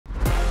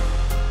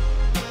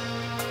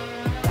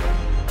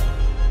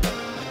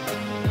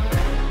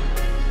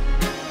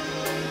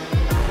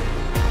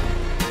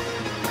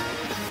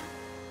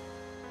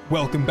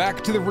Welcome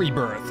back to the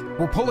Rebirth.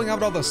 We're pulling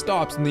out all the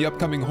stops in the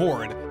upcoming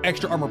horde,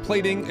 extra armor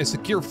plating, a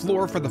secure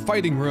floor for the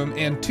fighting room,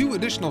 and 2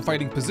 additional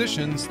fighting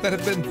positions that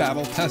have been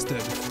battle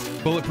tested.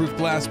 Bulletproof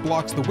glass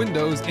blocks the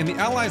windows, and the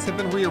allies have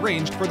been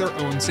rearranged for their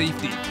own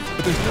safety.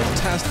 But there's no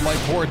test like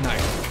horde night,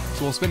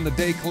 so we'll spend the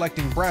day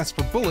collecting brass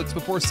for bullets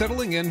before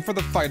settling in for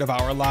the fight of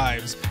our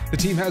lives. The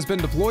team has been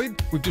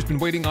deployed, we've just been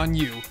waiting on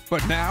you,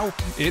 but now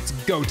it's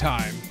go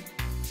time.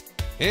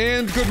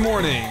 And good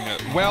morning.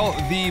 Well,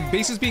 the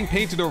base is being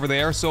painted over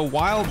there, so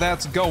while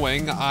that's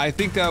going, I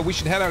think we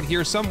should head out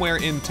here somewhere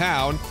in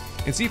town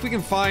and see if we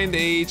can find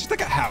just like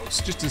a house,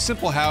 just a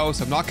simple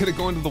house. I'm not gonna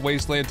go into the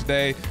wasteland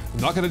today. I'm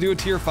not gonna do a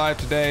tier 5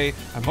 today.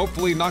 I'm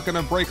hopefully not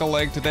gonna break a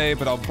leg today,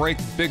 but I'll break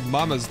Big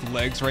Mama's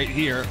legs right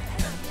here.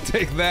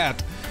 Take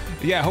that.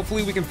 Yeah,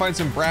 hopefully we can find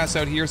some brass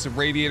out here, some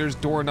radiators,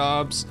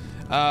 doorknobs.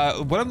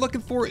 What I'm looking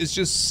for is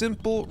just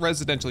simple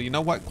residential. You know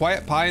what?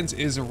 Quiet Pines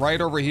is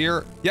right over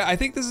here. Yeah, I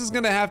think this is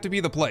gonna have to be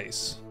the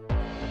place.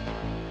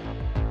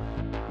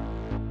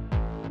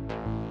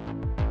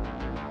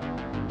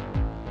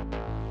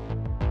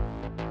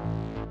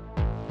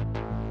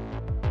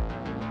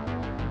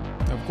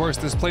 Of course,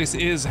 this place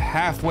is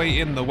halfway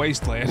in the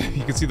wasteland.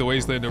 You can see the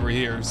wasteland over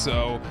here,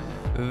 so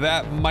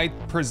that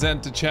might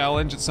present a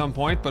challenge at some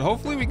point, but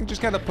hopefully we can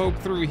just kind of poke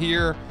through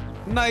here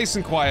nice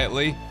and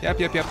quietly. Yep.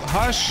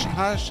 Hush,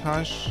 hush,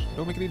 hush.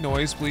 Don't make any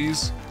noise,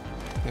 please.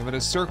 Okay, I'm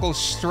gonna circle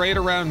straight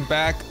around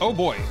back. Oh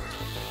boy.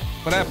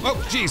 What happened? Oh,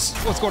 jeez.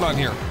 What's going on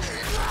here?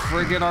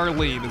 Friggin'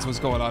 Arlene is what's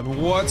going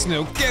on. What's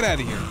new? Get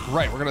out of here.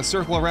 Right, we're gonna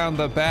circle around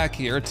the back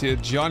here to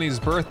Johnny's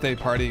birthday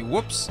party.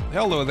 Whoops.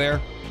 Hello there.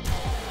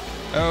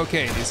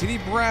 Okay, do you see any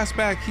brass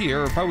back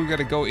here? Probably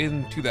gotta go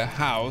into the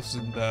house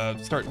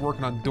and start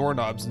working on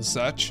doorknobs and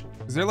such.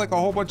 Is there like a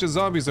whole bunch of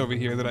zombies over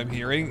here that I'm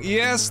hearing?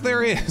 Yes,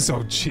 there is.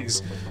 Oh,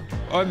 jeez.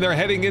 Oh, and they're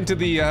heading into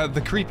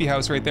the creepy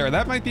house right there.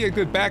 That might be a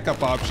good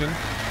backup option.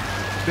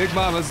 Big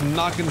Mama's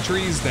knocking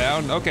trees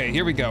down. Okay,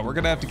 here we go. We're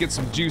gonna have to get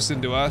some juice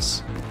into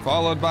us,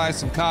 followed by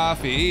some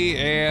coffee,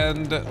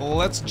 and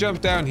let's jump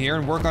down here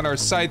and work on our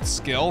scythe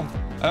skill.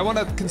 I want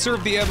to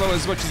conserve the ammo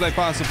as much as I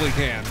possibly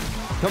can.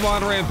 Come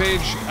on, Rampage.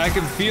 I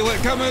can feel it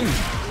coming.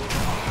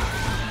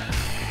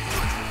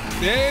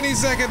 Any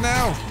second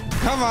now.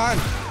 Come on.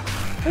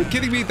 Are you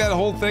kidding me? That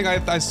whole thing,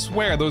 I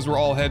swear those were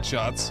all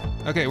headshots.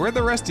 Okay, where'd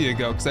the rest of you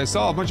go? Because I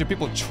saw a bunch of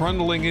people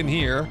trundling in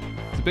here.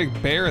 There's a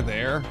big bear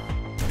there.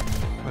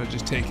 I'm gonna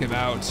just take him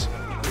out.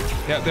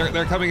 Yeah,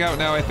 they're coming out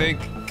now, I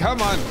think.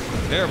 Come on.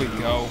 There we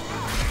go.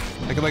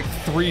 I could like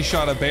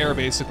 3-shot a bear,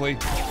 basically.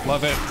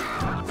 Love it.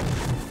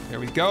 There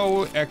we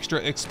go. Extra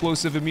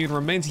explosive immune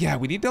remains. Yeah,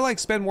 we need to like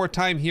spend more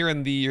time here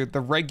in the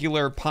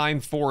regular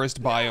pine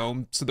forest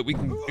biome so that we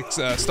can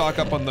stock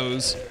up on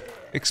those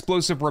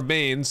explosive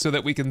remains so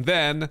that we can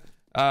then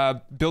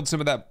build some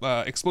of that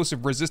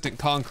explosive resistant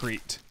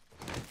concrete.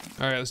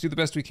 All right, let's do the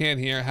best we can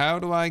here. How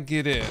do I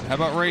get in? How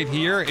about right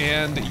here?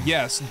 And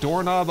yes,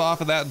 doorknob off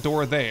of that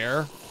door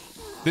there.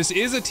 This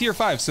is a tier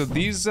 5, so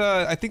these,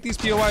 I think these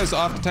POIs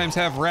oftentimes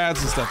have rads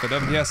and stuff in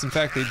them. Yes, in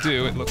fact they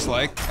do, it looks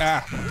like.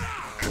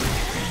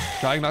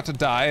 Trying not to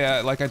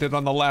die like I did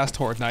on the last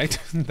horde night.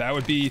 that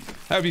would be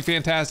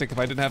fantastic if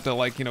I didn't have to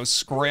like, you know,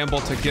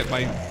 scramble to get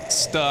my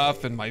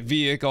stuff and my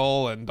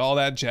vehicle and all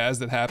that jazz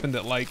that happened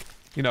at like,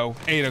 you know,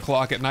 8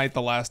 o'clock at night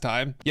the last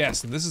time.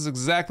 Yes, and this is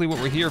exactly what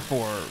we're here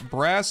for.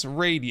 Brass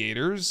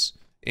radiators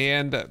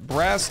and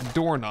brass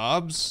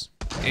doorknobs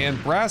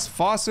and brass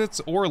faucets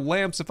or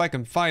lamps if I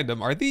can find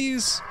them. Are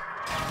these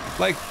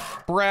like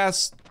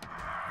brass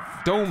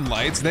dome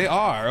lights? They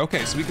are.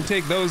 Okay, so we can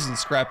take those and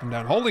scrap them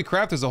down. Holy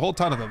crap, there's a whole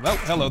ton of them. Oh,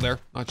 hello there.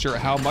 Not sure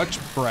how much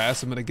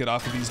brass I'm gonna get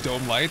off of these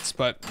dome lights,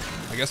 but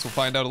I guess we'll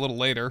find out a little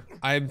later.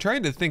 I'm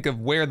trying to think of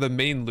where the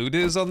main loot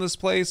is on this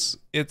place.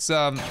 It's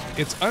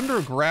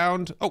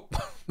underground. Oh,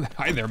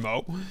 hi there,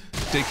 Mo.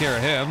 Take care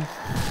of him.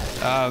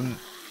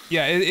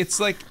 Yeah, it's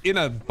like in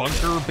a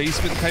bunker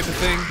basement type of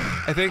thing,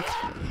 I think.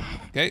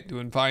 Okay,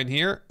 doing fine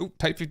here. Ooh,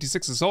 Type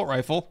 56 assault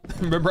rifle.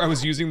 Remember I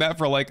was using that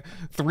for like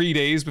 3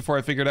 days before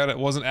I figured out it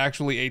wasn't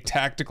actually a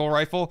tactical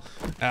rifle?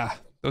 Ah,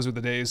 those were the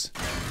days.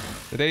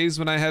 The days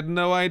when I had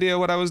no idea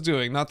what I was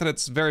doing. Not that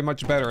it's very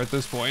much better at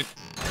this point.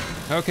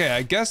 Okay,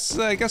 I guess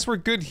we're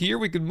good here.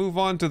 We can move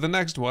on to the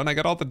next one. I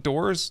got all the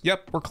doors.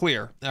 Yep, we're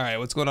clear. All right,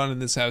 what's going on in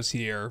this house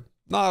here?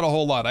 Not a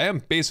whole lot. I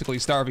am basically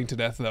starving to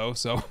death though,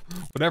 so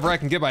whatever I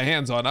can get my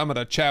hands on, I'm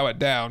gonna chow it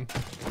down.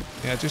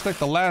 Yeah, just like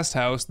the last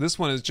house, this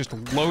one is just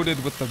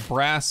loaded with the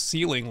brass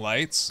ceiling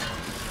lights.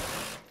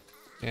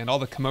 And all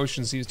the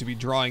commotion seems to be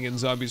drawing in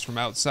zombies from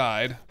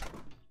outside.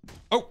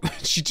 Oh,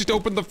 she just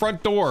opened the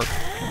front door.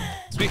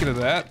 Speaking of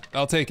that,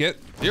 I'll take it.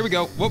 Here we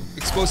go. Whoop,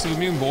 explosive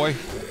immune boy.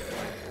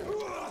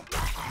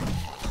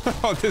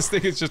 Oh, this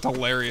thing is just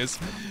hilarious.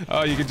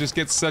 Oh, you can just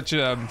get such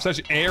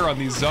air on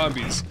these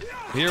zombies.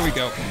 Here we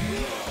go.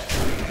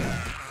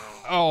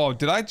 Oh,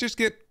 did I just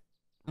get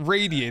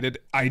radiated?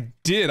 I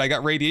did. I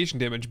got radiation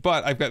damage,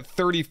 but I've got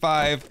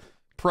 35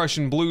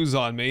 Prussian blues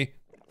on me.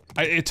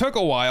 It took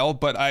a while,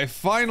 but I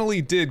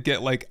finally did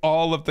get like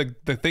all of the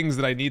things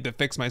that I need to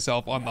fix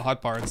myself on the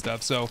hotbar and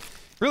stuff. So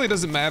Really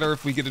doesn't matter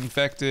if we get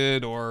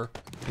infected or,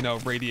 you know,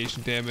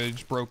 radiation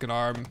damage, broken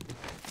arm.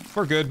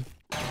 We're good.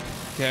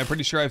 Okay, I'm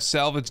pretty sure I've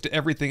salvaged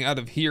everything out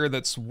of here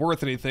that's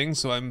worth anything,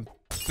 so I'm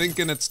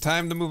thinking it's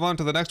time to move on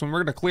to the next one.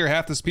 We're gonna clear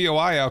half this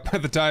POI out by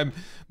the time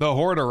the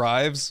horde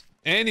arrives.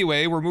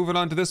 Anyway, we're moving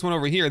on to this one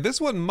over here. This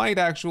one might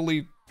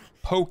actually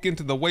poke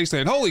into the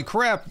wasteland. Holy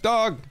crap,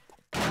 dog!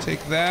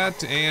 Take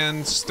that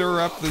and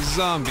stir up the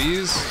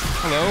zombies.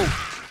 Hello.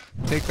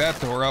 Take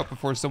that door out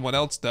before someone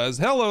else does.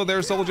 Hello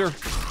there, soldier.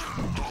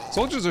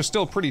 Soldiers are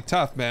still pretty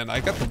tough, man. I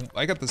got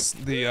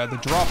the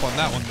drop on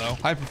that one though.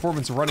 High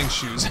performance running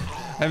shoes.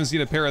 I haven't seen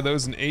a pair of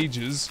those in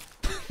ages.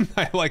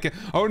 I like it.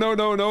 Oh no,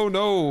 no, no,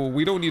 no.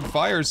 We don't need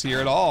fires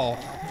here at all.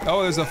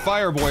 Oh, there's a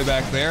fire boy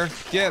back there.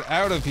 Get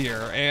out of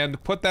here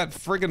and put that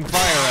friggin' fire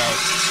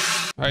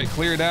out. All right,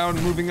 clear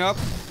down, moving up.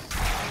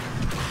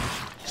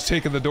 Just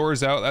taking the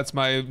doors out. That's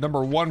my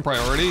 #1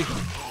 priority.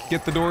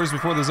 Get the doors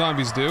before the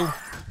zombies do.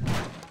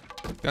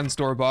 Gun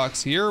store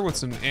box here with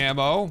some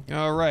ammo.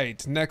 All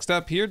right, next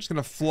up here, just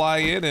gonna fly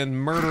in and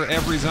murder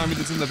every zombie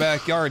that's in the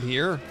backyard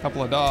here.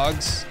 Couple of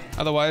dogs.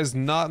 Otherwise,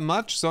 not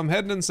much, so I'm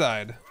heading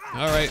inside.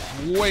 All right,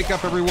 wake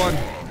up everyone.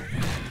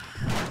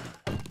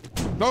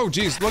 Oh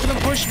geez, look at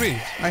them push me.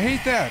 I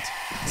hate that.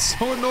 It's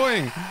so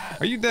annoying.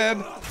 Are you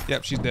dead?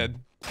 Yep, she's dead.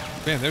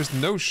 Man, there's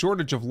no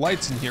shortage of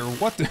lights in here.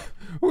 What the,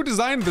 who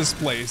designed this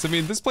place? I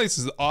mean, this place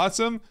is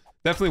awesome.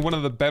 Definitely one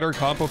of the better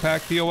combo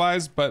pack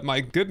POIs, but my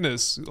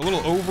goodness, a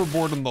little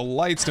overboard on the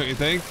lights, don't you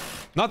think?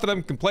 Not that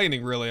I'm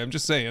complaining, really, I'm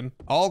just saying.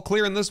 All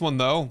clear in this one,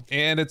 though,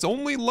 and it's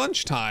only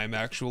lunchtime,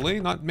 actually.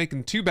 Not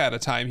making too bad a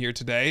time here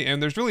today, and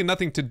there's really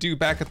nothing to do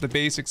back at the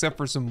base except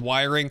for some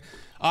wiring.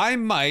 I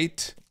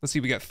might, let's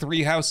see, we got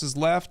 3 houses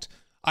left.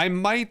 I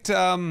might,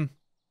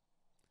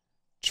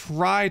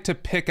 try to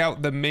pick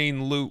out the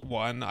main loot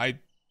one. I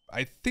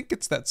think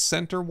it's that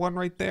center one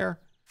right there.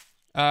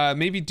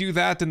 Maybe do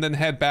that and then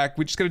head back.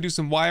 We just gotta do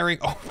some wiring.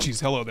 Oh, geez,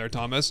 hello there,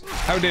 Thomas.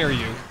 How dare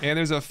you? And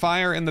there's a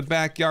fire in the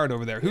backyard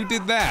over there. Who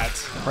did that?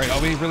 Right,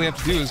 all we really have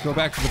to do is go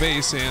back to the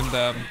base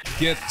and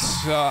get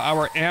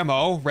our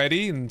ammo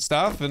ready and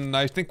stuff, and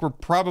I think we're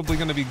probably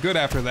gonna be good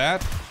after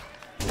that.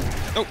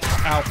 Oh,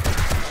 ow.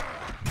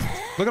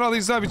 Look at all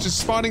these zombies just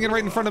spawning in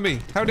right in front of me.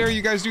 How dare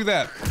you guys do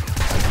that?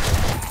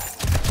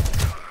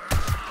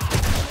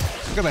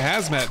 Look at the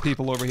hazmat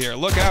people over here.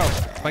 Look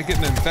out, might get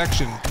an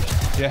infection.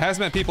 Yeah,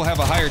 hazmat people have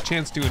a higher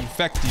chance to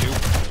infect you.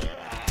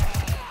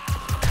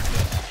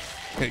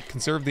 Okay,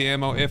 conserve the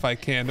ammo if I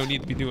can. Don't need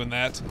to be doing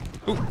that.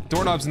 Ooh,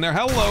 doorknobs in there.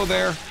 Hello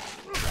there.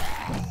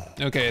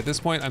 Okay, at this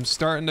point, I'm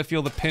starting to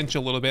feel the pinch a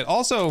little bit.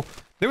 Also,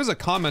 there was a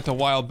comment a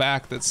while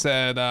back that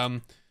said,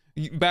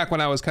 back when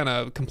I was kind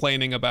of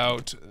complaining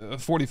about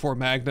 44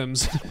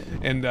 magnums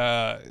and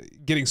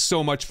getting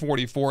so much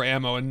 44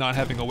 ammo and not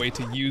having a way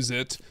to use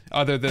it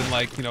other than,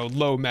 like, you know,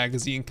 low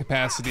magazine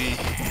capacity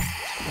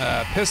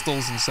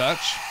pistols and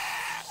such.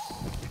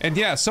 And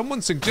yeah,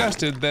 someone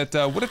suggested that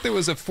what if there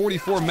was a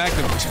 44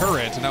 magnum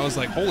turret, and I was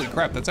like, holy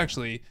crap,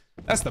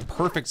 that's the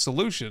perfect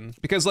solution,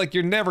 because like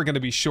you're never going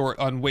to be short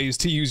on ways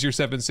to use your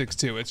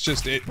 7.62. It's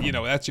just, you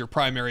know, that's your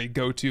primary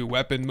go-to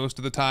weapon most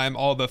of the time.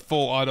 All the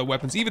full auto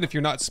weapons, even if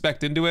you're not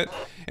spec'd into it,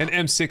 an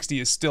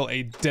M60 is still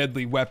a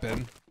deadly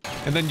weapon.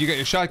 And then you got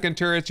your shotgun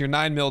turrets, your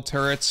 9mm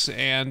turrets,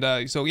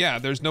 and so yeah,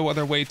 there's no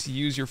other way to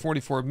use your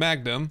 44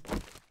 magnum.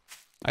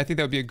 I think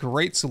that would be a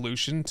great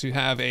solution, to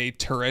have a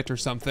turret or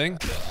something.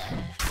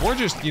 Or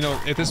just, you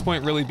know, at this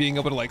point really being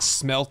able to like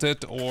smelt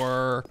it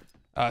or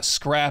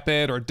scrap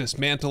it or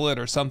dismantle it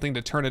or something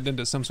to turn it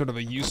into some sort of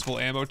a useful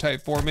ammo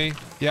type for me.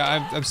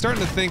 Yeah, I'm starting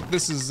to think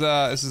this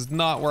is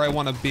not where I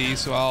want to be,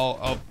 so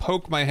I'll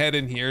poke my head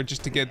in here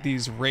just to get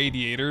these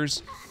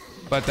radiators.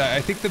 But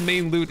I think the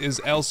main loot is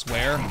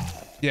elsewhere.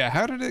 Yeah,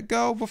 how did it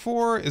go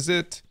before? Is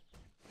it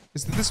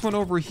this one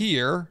over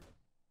here?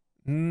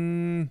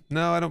 No,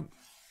 I don't.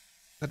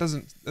 That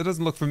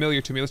doesn't look familiar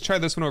to me. Let's try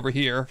this one over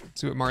here.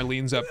 See what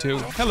Marlene's up to.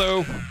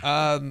 Hello.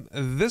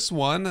 This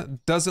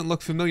one doesn't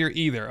look familiar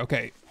either.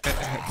 Okay,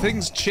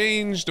 things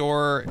changed,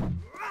 or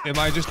am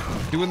I just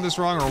doing this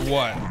wrong, or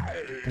what?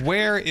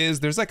 Where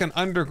is, there's like an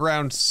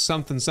underground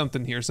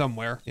something here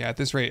somewhere. Yeah, at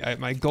this rate,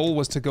 my goal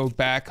was to go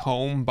back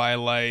home by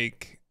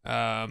like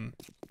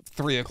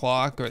 3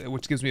 o'clock,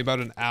 which gives me about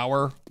an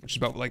hour, which is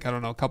about like, I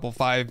don't know, a couple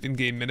 5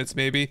 in-game minutes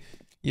maybe.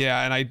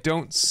 Yeah, and I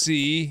don't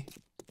see,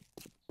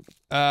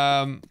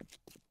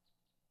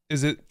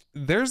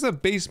 there's a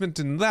basement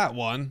in that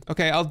one.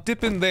 Okay, I'll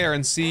dip in there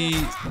and see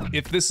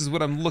if this is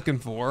what I'm looking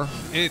for.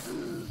 It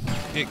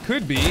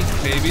could be,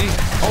 maybe.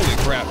 Holy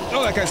crap.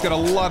 Oh, that guy's got a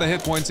lot of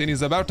hit points and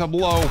he's about to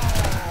blow.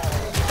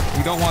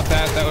 We don't want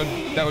that.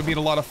 That would mean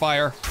a lot of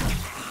fire.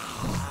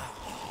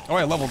 Oh,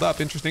 I leveled up.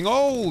 Interesting.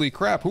 Holy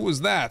crap, who was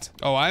that?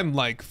 Oh, I'm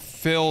like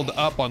filled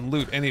up on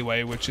loot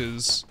anyway, which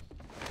is,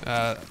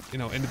 you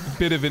know, a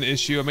bit of an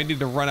issue. I might need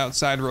to run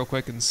outside real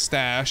quick and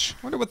stash.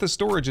 Wonder what the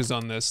storage is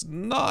on this.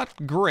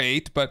 Not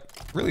great, but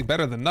really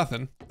better than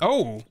nothing.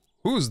 Oh,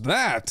 who's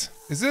that?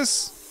 Is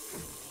this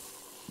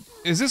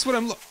what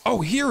I'm,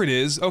 oh, here it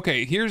is.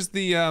 Okay, here's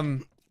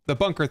the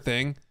bunker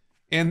thing.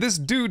 And this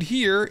dude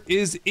here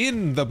is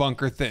in the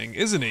bunker thing,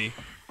 isn't he?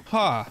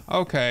 Huh,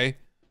 okay.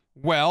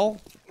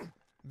 Well,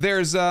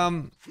 there's,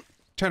 trying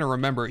to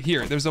remember.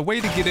 Here, there's a way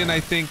to get in, I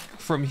think,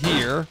 from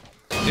here,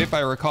 if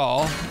I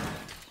recall.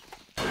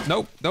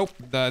 Nope,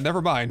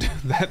 never mind.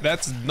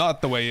 That's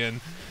not the way in.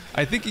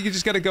 I think you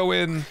just gotta go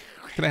in.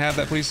 Can I have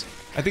that, please?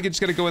 I think you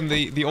just gotta go in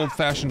the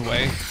old-fashioned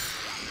way,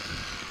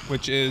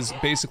 which is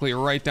basically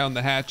right down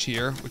the hatch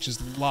here, which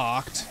is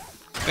locked.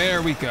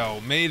 There we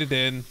go, made it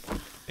in.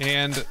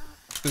 And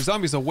the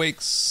zombie's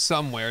awake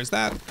somewhere. Is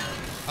that?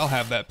 I'll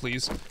have that,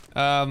 please.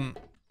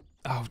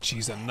 Oh,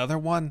 geez, another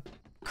one?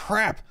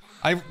 Crap!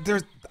 I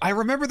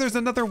remember there's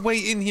another way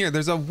in here.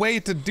 There's a way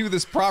to do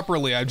this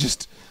properly.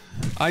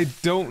 I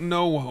don't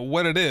know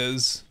what it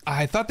is.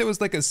 I thought there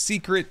was like a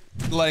secret,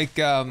 like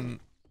a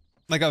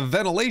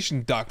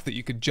ventilation duct that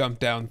you could jump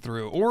down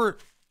through. Or,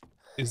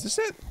 is this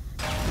it?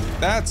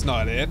 That's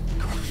not it.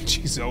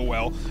 Jeez, oh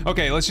well.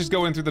 Okay, let's just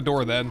go in through the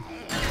door then.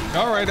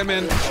 All right, I'm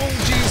in. Oh,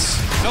 jeez.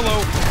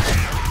 Hello.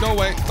 Go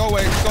away, go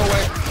away, go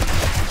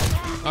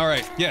away. All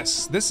right,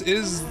 yes, this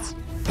is...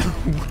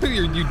 What are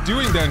you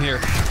doing down here?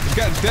 We've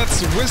got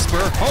Death's Whisper.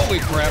 Holy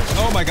crap.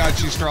 Oh my god,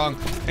 she's strong.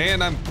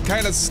 And I'm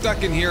kind of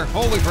stuck in here.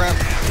 Holy crap.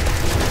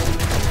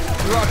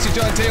 Roxy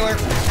John Taylor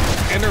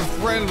and her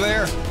friend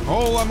there.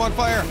 Oh, I'm on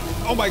fire.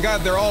 Oh my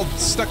god, they're all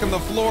stuck on the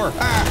floor.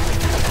 Ah!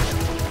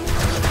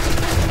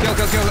 Kill,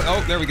 kill, kill.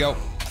 Oh, there we go.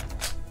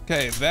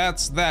 Okay,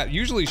 that's that.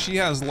 Usually she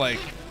has like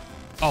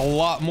a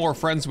lot more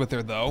friends with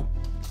her though.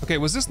 Okay,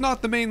 was this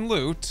not the main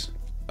loot?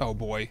 Oh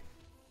boy.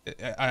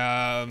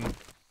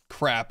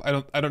 Crap,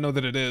 I don't know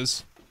that it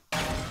is.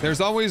 There's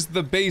always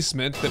the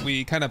basement that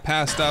we kind of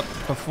passed up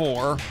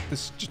before.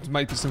 This just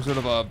might be some sort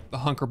of a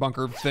hunker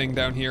bunker thing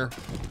down here.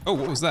 Oh,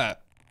 what was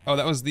that? Oh,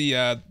 that was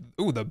the,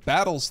 ooh, the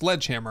battle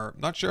sledgehammer.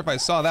 Not sure if I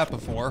saw that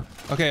before.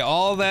 Okay,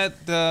 all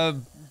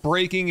that,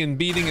 breaking and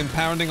beating and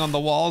pounding on the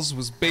walls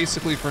was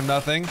basically for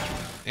nothing.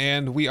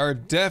 And we are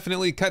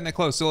definitely cutting it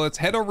close. So let's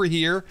head over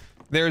here.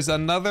 There's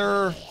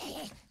another,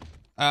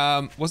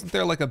 wasn't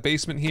there like a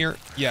basement here?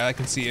 Yeah, I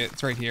can see it,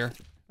 it's right here.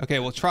 Okay,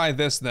 we'll try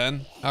this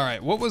then. All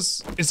right,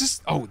 is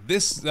this? Oh,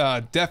 this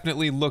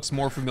definitely looks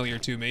more familiar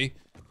to me.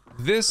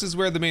 This is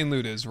where the main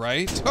loot is,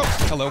 right? Oh,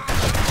 hello.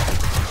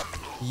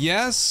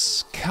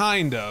 Yes,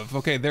 kind of.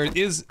 Okay, there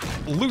is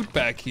loot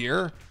back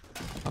here.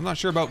 I'm not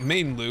sure about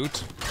main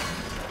loot.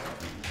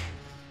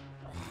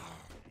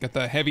 Got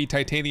the heavy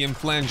titanium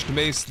flanged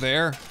mace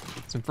there.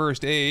 Some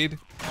first aid.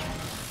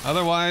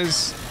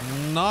 Otherwise,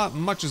 not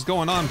much is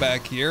going on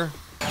back here.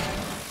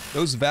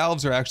 Those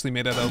valves are actually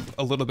made out of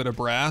a little bit of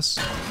brass.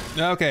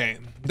 Okay,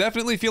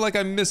 definitely feel like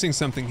I'm missing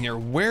something here.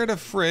 Where the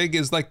frig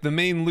is like the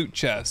main loot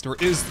chest? Or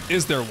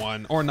is there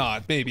one? Or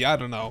not? Maybe, I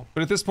don't know.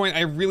 But at this point,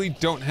 I really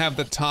don't have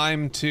the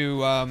time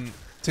to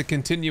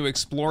continue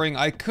exploring.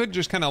 I could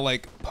just kind of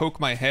like poke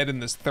my head in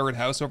this third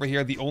house over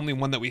here, the only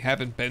one that we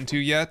haven't been to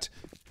yet,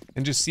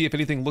 and just see if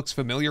anything looks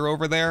familiar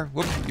over there.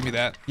 Whoop, give me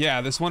that.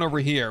 Yeah, this one over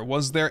here.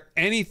 Was there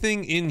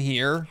anything in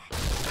here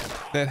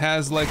that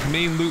has like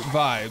main loot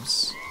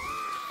vibes?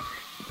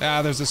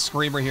 Ah, there's a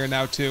screamer here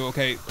now too.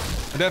 Okay,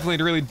 I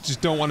definitely really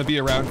just don't want to be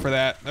around for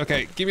that.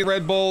 Okay, give me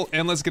Red Bull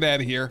and let's get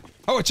out of here.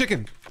 Oh, a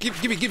chicken!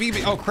 Give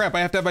me! Oh crap!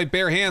 I have to have my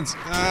bare hands.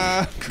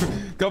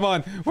 Come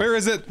on! Where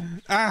is it?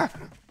 Ah!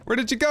 Where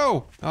did you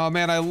go? Oh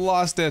man, I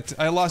lost it.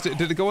 I lost it.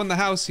 Did it go in the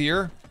house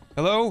here?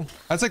 Hello?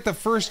 That's like the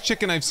first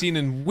chicken I've seen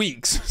in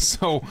weeks.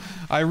 So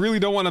I really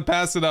don't want to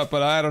pass it up,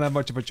 but I don't have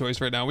much of a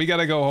choice right now. We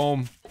gotta go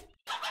home.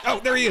 Oh,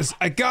 there he is!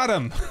 I got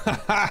him!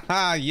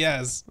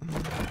 Yes.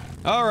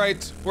 All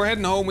right, we're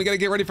heading home. We gotta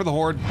get ready for the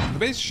horde. The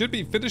base should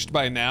be finished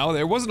by now.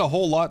 There wasn't a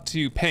whole lot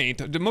to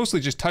paint, mostly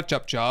just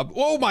touch-up job.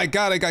 Oh my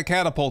god, I got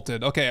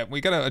catapulted. Okay, we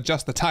gotta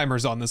adjust the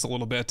timers on this a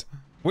little bit.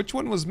 Which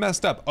one was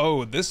messed up?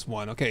 Oh, this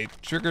one. Okay,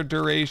 trigger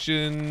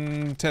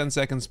duration, 10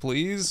 seconds,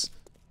 please.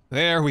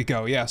 There we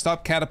go. Yeah,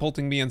 stop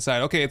catapulting me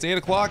inside. Okay, it's 8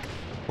 o'clock.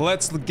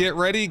 Let's get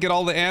ready, get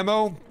all the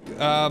ammo.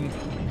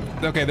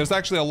 Okay, there's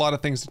actually a lot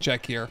of things to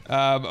check here.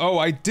 Oh,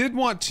 I did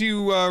want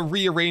to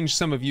rearrange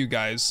some of you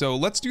guys, so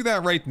let's do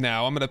that right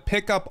now. I'm gonna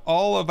pick up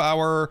all of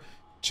our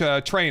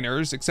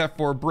trainers, except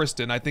for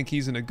Briston. I think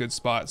he's in a good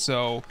spot,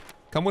 so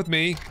come with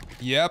me.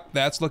 Yep,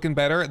 that's looking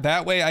better.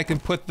 That way I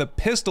can put the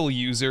pistol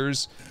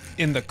users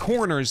in the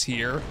corners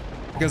here,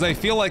 because I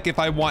feel like if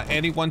I want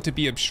anyone to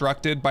be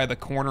obstructed by the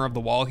corner of the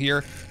wall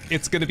here,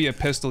 it's gonna be a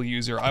pistol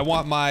user. I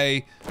want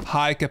my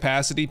high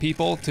capacity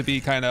people to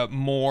be kind of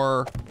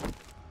more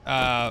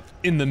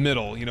in the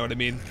middle, you know what I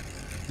mean?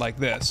 Like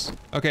this.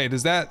 Okay,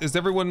 is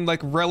everyone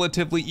like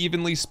relatively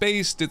evenly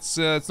spaced? It's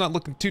not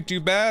looking too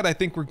bad. I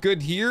think we're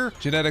good here.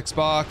 Genetics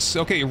box.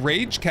 Okay,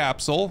 rage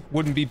capsule.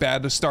 Wouldn't be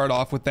bad to start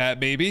off with that,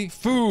 maybe.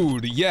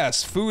 Food,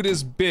 yes, food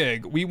is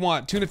big. We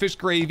want tuna fish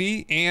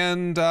gravy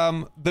and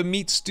the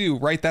meat stew,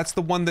 right? That's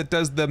the one that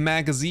does the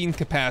magazine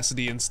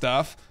capacity and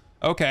stuff.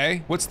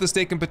 Okay, what's the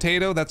steak and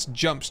potato? That's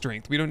jump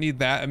strength. We don't need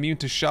that. Immune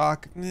to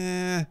shock.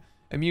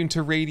 Immune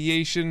to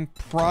radiation,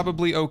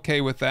 probably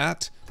okay with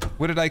that.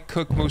 What did I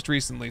cook most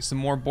recently? Some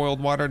more boiled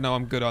water? No,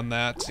 I'm good on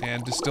that.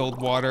 And distilled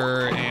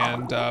water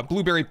and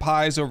blueberry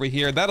pies over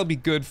here. That'll be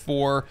good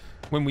for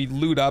when we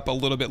loot up a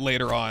little bit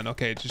later on.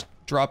 Okay, just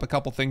drop a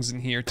couple things in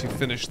here to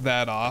finish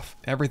that off.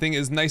 Everything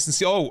is nice and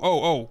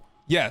oh,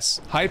 yes.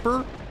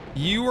 Hyper,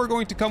 you are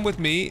going to come with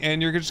me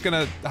and you're just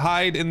gonna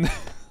hide in the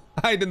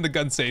hide in the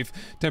gun safe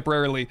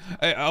temporarily,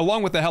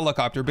 along with the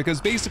helicopter,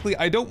 because basically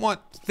I don't want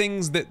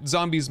things that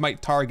zombies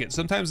might target.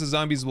 Sometimes the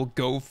zombies will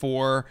go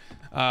for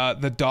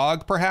the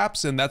dog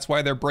perhaps, and that's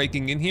why they're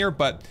breaking in here.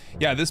 But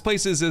yeah, this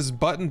place is as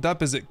buttoned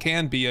up as it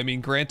can be. I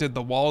mean, granted,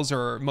 the walls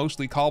are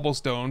mostly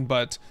cobblestone,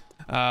 but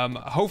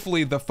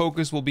hopefully the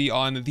focus will be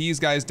on these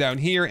guys down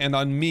here and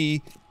on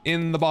me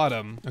in the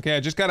bottom. Okay,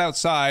 I just got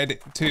outside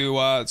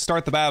to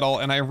start the battle,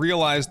 and I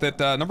realized that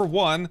number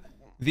one,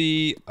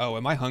 oh,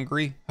 am I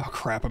hungry? Oh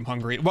crap, I'm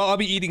hungry. Well, I'll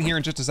be eating here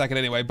in just a second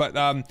anyway, but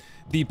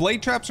the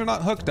blade traps are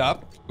not hooked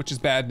up, which is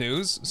bad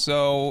news,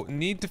 so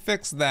need to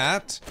fix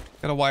that.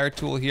 Got a wire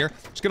tool here.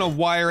 Just gonna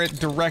wire it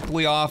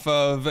directly off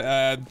of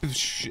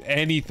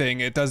anything,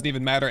 it doesn't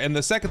even matter. And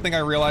the second thing I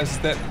realized is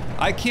that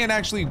I can't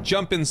actually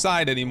jump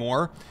inside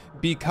anymore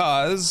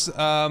because,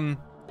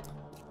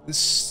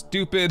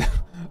 stupid,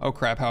 oh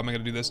crap, how am I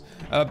gonna do this?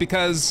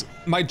 Because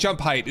my jump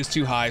height is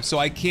too high, so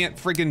I can't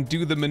friggin'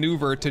 do the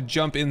maneuver to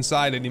jump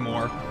inside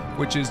anymore,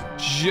 which is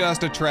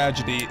just a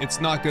tragedy. It's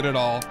not good at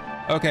all.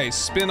 Okay,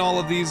 spin all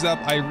of these up.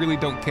 I really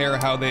don't care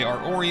how they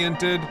are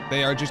oriented.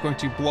 They are just going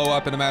to blow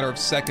up in a matter of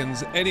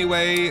seconds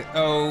anyway.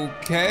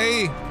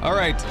 Okay. All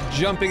right,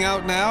 jumping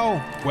out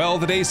now. Well,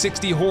 the day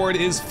 60 horde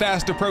is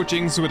fast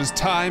approaching, so it is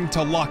time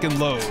to lock and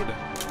load.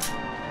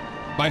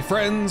 My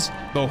friends,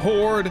 the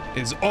horde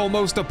is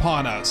almost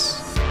upon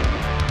us.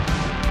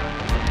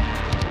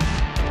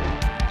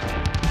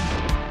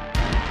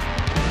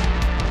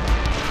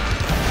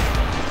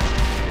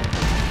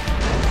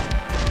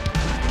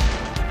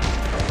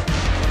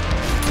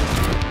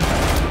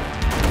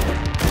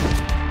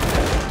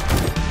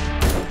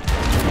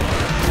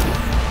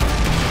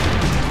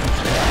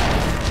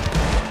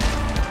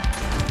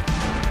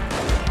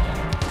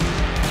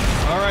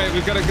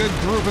 We've got a good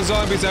group of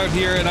zombies out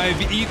here, and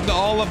I've eaten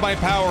all of my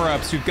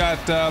power-ups. We've got,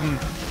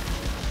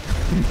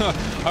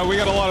 we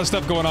got a lot of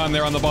stuff going on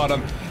there on the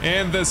bottom.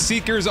 And the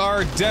Seekers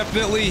are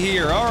definitely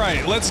here. All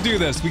right, let's do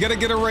this. We gotta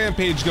get a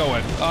rampage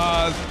going.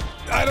 I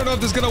don't know if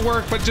this is gonna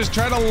work, but just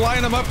try to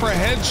line them up for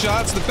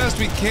headshots the best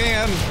we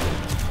can.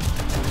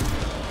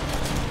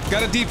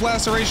 Got a deep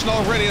laceration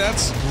already.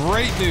 That's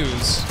great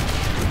news.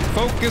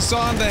 Focus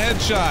on the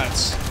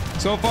headshots.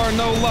 So far,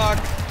 no luck.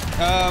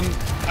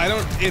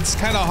 It's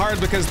kind of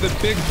hard because the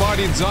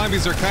big-bodied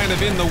zombies are kind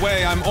of in the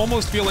way. I'm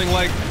almost feeling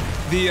like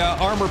the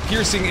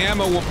armor-piercing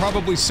ammo will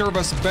probably serve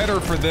us better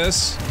for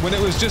this. When it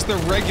was just the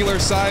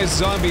regular-sized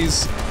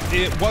zombies,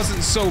 it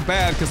wasn't so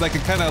bad because I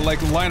could kind of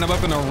like line them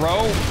up in a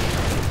row.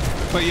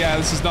 But yeah,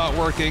 this is not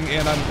working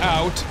and I'm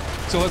out.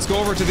 So let's go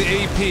over to the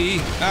AP.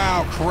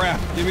 Oh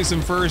crap, give me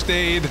some first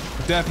aid.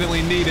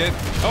 Definitely need it.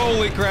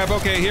 Holy crap,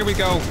 okay, here we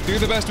go. Do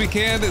the best we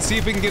can to see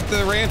if we can get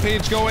the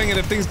rampage going, and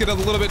if things get a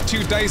little bit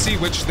too dicey,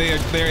 which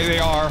they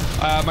are,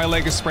 my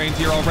leg is sprained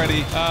here already.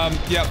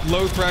 Yep,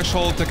 low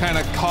threshold to kind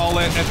of call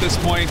it at this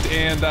point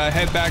and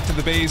head back to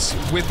the base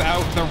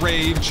without the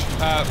rage.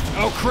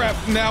 Oh crap,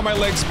 now my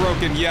leg's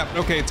broken. Yep,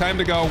 okay, time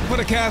to go.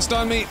 Put a cast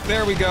on me.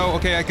 There we go.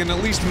 Okay, I can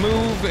at least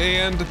move,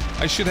 and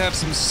I should have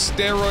some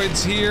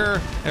steroids here.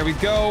 There we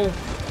go.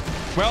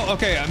 Well,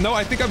 okay, no,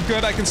 I think I'm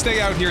good. I can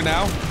stay out here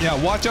now.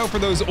 Yeah, watch out for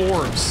those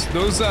orbs.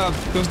 Those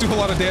do a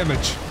lot of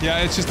damage. Yeah,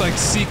 it's just like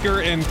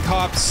Seeker and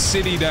Cop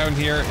City down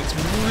here. It's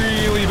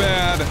really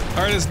bad.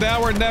 All right, it's now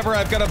or never.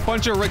 I've got a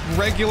bunch of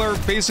regular,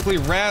 basically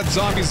rad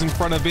zombies in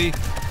front of me.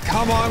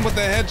 Come on with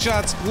the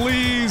headshots,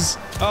 please.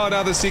 Oh,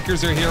 now the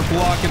Seekers are here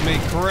blocking me.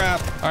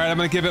 Crap. All right, I'm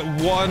gonna give it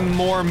one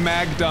more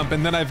mag dump,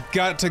 and then I've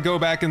got to go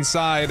back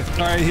inside.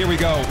 All right, here we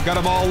go. Got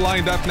them all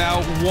lined up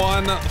now.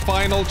 One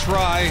final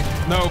try.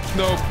 Nope,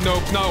 nope,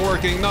 nope, not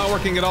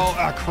working at all.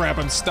 Ah, crap,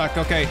 I'm stuck.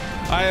 Okay,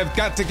 I have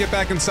got to get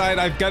back inside.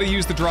 I've got to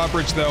use the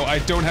drawbridge, though. I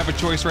don't have a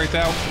choice right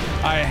now.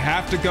 I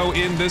have to go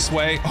in this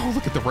way. Oh,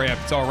 look at the ramp.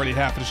 It's already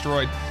half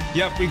destroyed.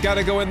 Yep, we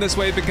gotta go in this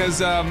way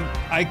because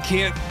I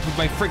can't, with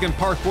my friggin'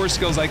 parkour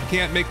skills, I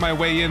can't make my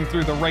way in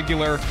through the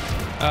regular,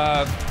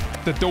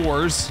 the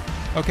doors.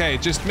 Okay,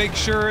 just make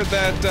sure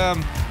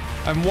that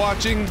I'm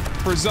watching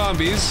for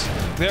zombies.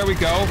 There we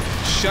go.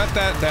 Shut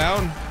that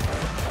down.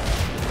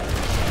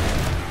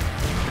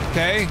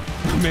 Okay.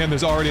 Oh, man,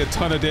 there's already a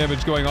ton of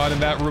damage going on in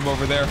that room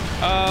over there.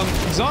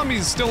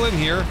 Zombies still in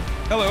here.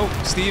 Hello,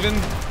 Steven.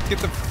 Get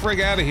the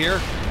frig out of here.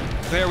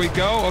 There we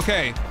go.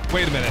 Okay.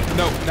 Wait a minute.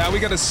 Nope. Now we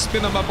gotta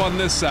spin them up on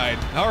this side.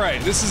 All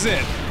right, this is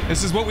it.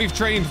 This is what we've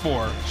trained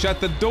for. Shut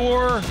the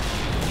door.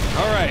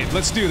 All right,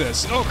 let's do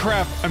this. Oh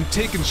crap, I'm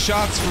taking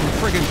shots from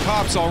friggin'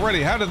 cops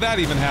already. How did that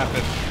even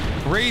happen?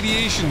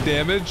 Radiation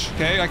damage.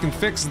 Okay, I can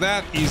fix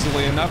that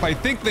easily enough. I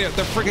think the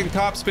friggin'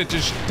 cops bitch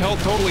is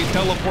totally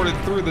teleported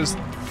through this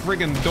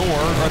friggin' door,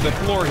 or the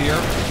floor here.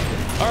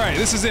 All right,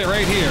 this is it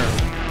right here.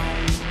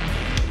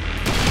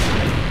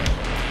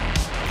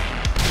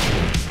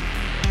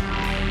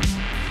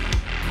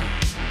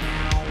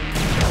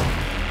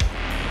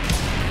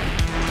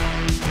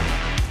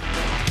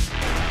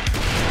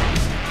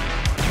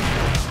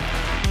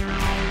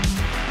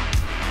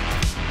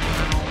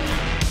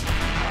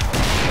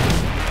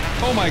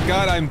 my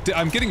god,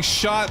 I'm getting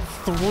shot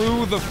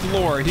through the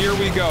floor. Here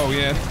we go,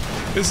 yeah.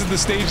 This is the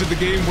stage of the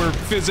game where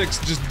physics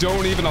just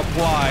don't even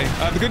apply.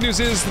 The good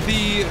news is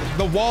the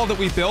wall that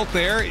we built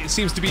there, it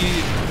seems to be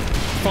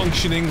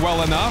functioning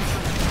well enough.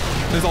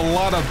 There's a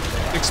lot of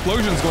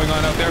explosions going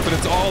on out there, but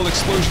it's all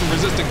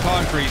explosion-resistant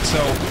concrete, so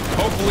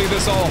hopefully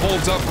this all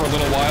holds up for a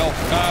little while.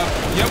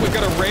 Yeah, we've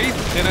got a Wraith,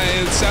 and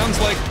it sounds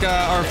like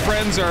our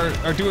friends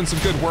are doing some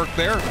good work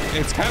there.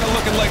 It's kind of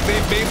looking like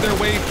they've made their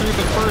way through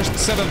the first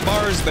set of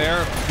bars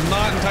there.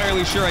 Not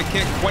entirely sure, I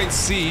can't quite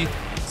see.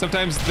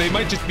 Sometimes they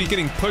might just be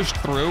getting pushed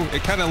through.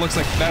 It kind of looks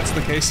like that's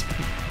the case.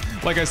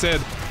 Like I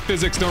said,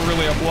 physics don't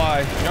really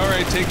apply.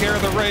 Alright, take care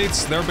of the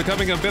Wraiths. They're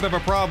becoming a bit of a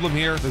problem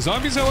here. The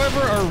zombies,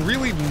 however, are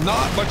really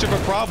not much of a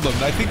problem.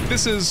 I think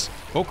this is...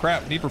 Oh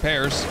crap, need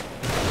repairs.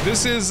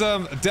 This is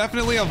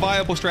definitely a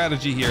viable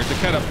strategy here, to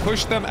kind of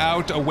push them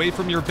out away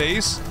from your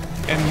base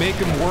and make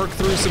them work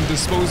through some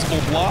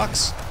disposable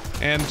blocks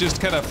and just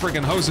kind of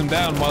friggin' hose them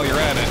down while you're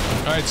at it.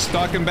 Alright,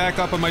 stocking back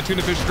up on my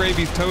tuna fish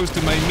gravy toast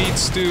and my meat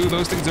stew.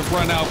 Those things have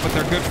run out, but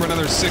they're good for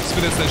another 6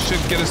 minutes. That should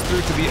get us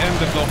through to the end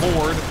of the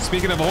horde.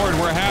 Speaking of horde,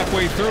 we're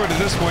halfway through it at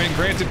this point.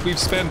 Granted, we've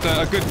spent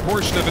a good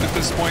portion of it at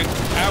this point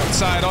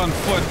outside on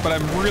foot, but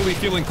I'm really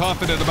feeling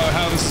confident about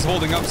how this is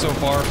holding up so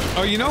far.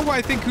 Oh, you know who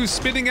I think who's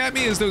spitting at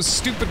me is those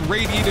stupid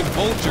radiated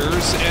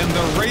vultures and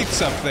the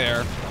Wraiths up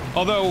there.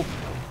 Although,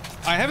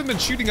 I haven't been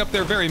shooting up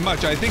there very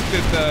much. I think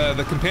that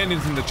the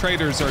companions and the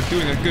traders are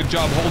doing a good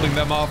job holding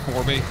them off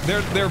for me.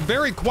 They're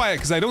very quiet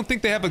because I don't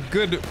think they have a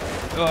good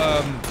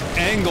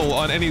angle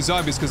on any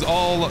zombies because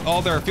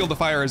all their field of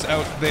fire is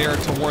out there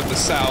toward the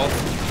south.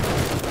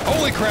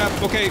 Holy crap,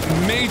 okay,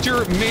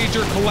 major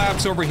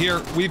collapse over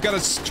here. We've got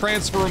to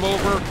transfer them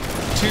over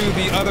to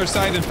the other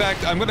side. In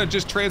fact, I'm gonna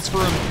just transfer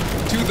them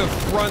to the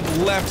front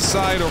left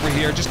side over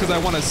here just because I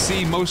want to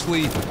see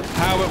mostly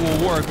how it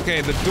will work.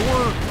 Okay, the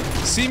door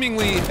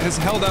seemingly has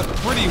held up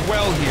pretty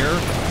well here.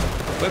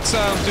 Let's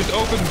just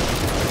open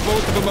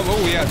both of them up.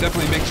 Oh yeah,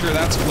 definitely make sure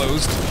that's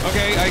closed.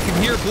 Okay, I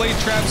can hear blade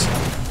traps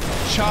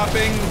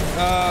chopping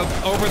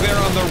over there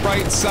on the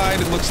right side,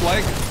 it looks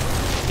like.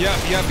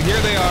 Yep, here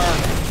they are.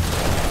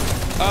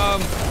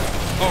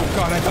 Oh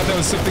god, I thought that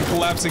was something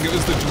collapsing. It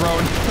was the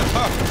drone.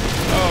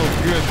 Oh,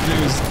 good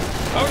news.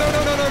 Oh, no,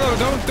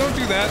 don't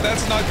do that.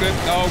 That's not good.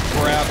 Oh,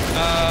 crap.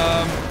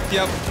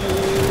 Yep,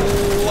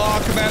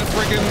 lock that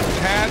friggin'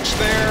 hatch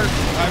there.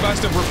 I must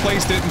have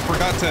replaced it and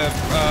forgot to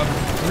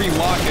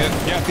relock it.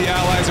 Yep, the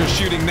allies are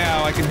shooting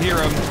now. I can hear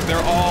them.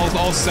 They're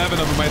all 7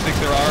 of them, I think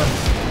there are.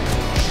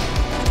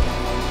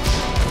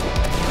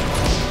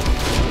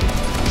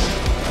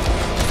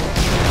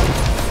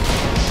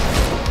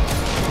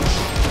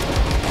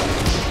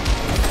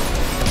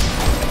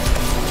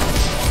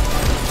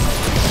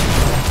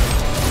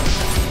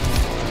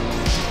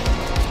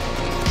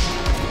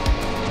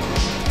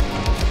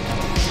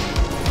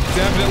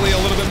 Definitely a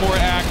little bit more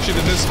action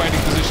in this fighting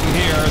position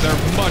here. They're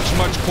much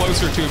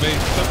closer to me.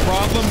 The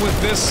problem with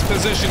this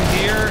position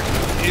here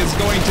is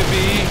going to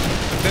be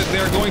that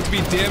they're going to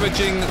be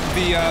damaging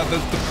the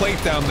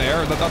plate down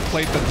there. Not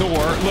plate, the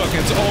door. Look,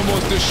 it's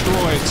almost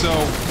destroyed. So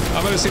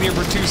I'm gonna sit here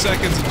for 2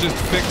 seconds and just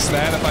fix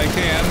that if I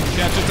can.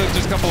 Yeah,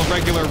 just a couple of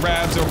regular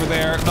rabs over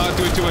there. Not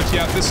doing too much.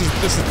 Yeah, this is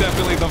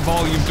definitely the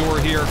volume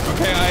door here.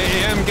 Okay, I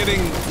am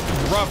getting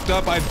roughed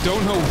up. I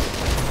don't know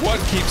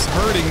what keeps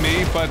hurting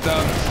me, but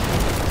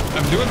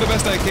I'm doing the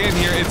best I can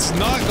here. It's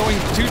not going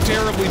too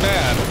terribly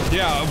bad.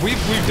 Yeah, we've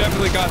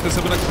definitely got this.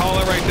 I'm gonna call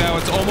it right now.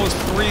 It's almost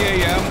 3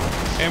 a.m.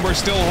 and we're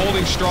still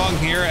holding strong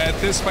here at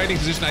this fighting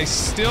position. I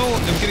still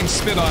am getting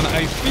spit on.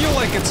 I feel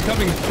like it's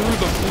coming through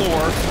the floor.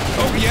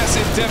 Oh yes,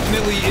 it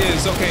definitely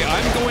is. Okay,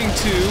 I'm going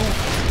to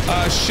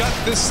shut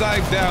this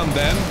side down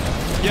then.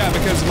 Yeah,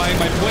 because my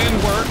plan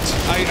worked.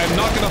 I'm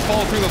not gonna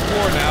fall through the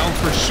floor now,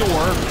 for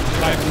sure.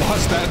 I've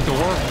lost that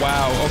door.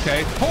 Wow,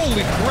 okay.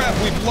 Holy crap,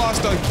 we've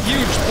lost a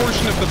huge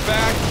portion of the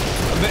back.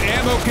 The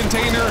ammo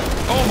container.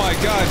 Oh my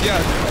god,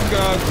 yeah.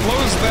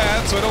 Close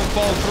that so I don't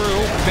fall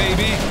through,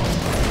 baby.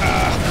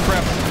 Ah,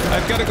 crap.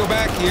 I've got to go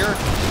back here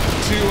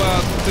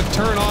to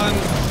turn on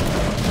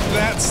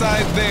that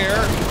side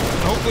there.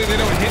 Hopefully they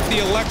don't hit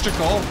the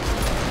electrical.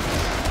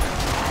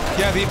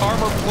 Yeah, the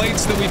armor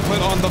plates that we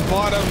put on the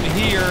bottom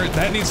here,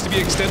 that needs to be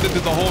extended to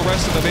the whole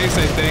rest of the base,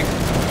 I think.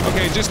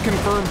 Okay, just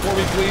confirm for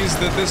me, please,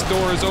 that this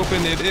door is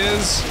open. It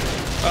is.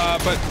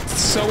 But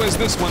so is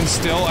this one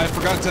still. I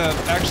forgot to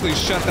actually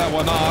shut that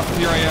one off.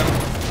 Here I am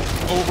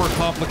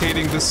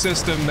overcomplicating the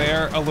system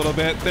there a little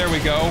bit. There we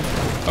go.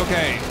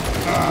 Okay.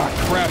 Ah,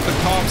 crap, the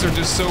cops are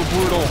just so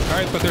brutal.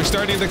 Alright, but they're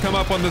starting to come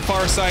up on the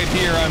far side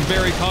here. I'm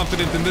very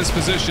confident in this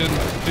position.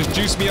 Just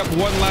juice me up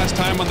one last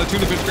time on the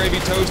tuna fish gravy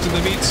toast and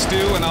the meat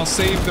stew, and I'll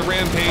save the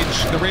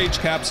rage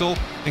capsule,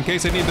 in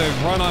case I need to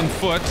run on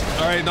foot.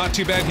 Alright, not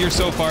too bad here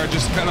so far.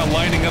 Just kind of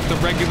lining up the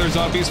regular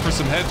zombies for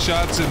some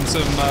headshots and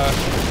some,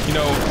 you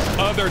know,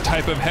 other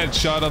type of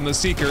headshot on the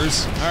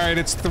Seekers. Alright,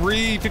 it's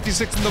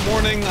 3:56 in the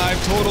morning. I've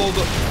totaled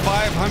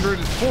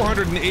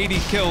 480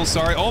 kills,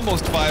 sorry,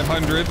 almost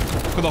 500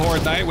 for the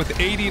Horde Night with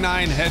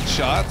 89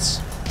 headshots.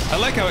 I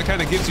like how it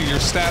kind of gives you your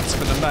stats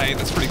for the night.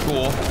 That's pretty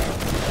cool.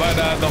 But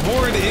the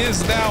horde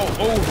is now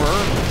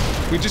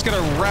over. We just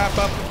gotta wrap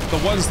up the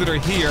ones that are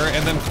here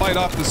and then fight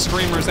off the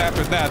screamers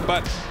after that.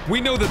 But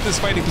we know that this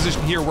fighting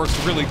position here works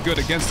really good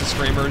against the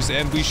screamers,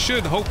 and we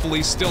should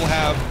hopefully still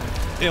have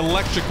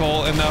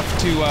electrical enough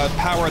to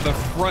power the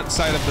front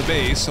side of the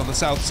base on the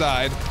south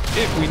side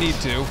if we need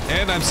to.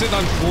 And I'm sitting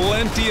on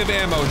plenty of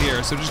ammo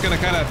here, so just gonna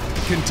kind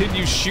of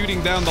continue shooting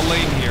down the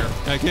lane here.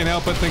 I can't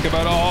help but think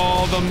about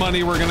all the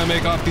money we're gonna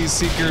make off these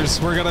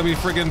seekers. We're gonna be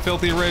friggin'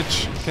 filthy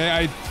rich. Okay,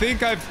 I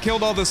think I've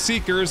killed all the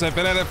seekers. I've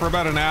been at it for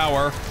about an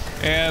hour,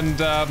 and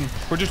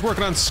we're just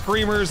working on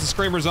screamers, the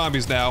screamer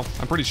zombies now,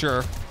 I'm pretty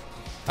sure.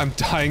 I'm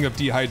dying of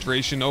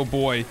dehydration, oh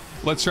boy.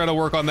 Let's try to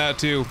work on that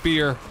too.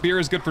 Beer. Beer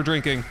is good for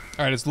drinking.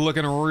 All right, it's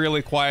looking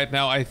really quiet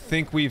now. I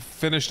think we've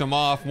finished them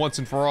off once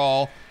and for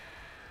all.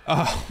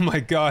 Oh my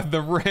god,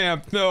 the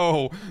ramp,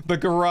 no. The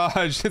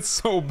garage, it's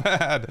so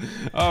bad.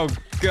 Oh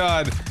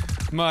god.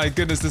 My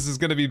goodness, this is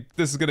gonna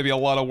be a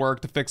lot of work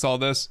to fix all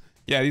this.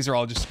 Yeah, these are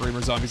all just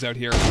screamer zombies out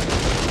here.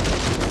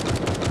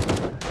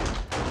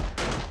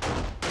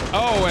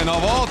 Oh, and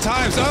of all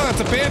times, oh, it's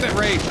a bandit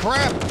raid,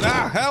 crap,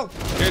 ah, hell.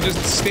 Here,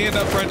 just stand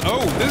up front.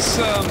 Oh, this,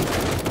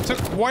 took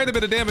quite a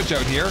bit of damage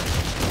out here.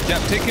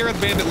 Yep, take care of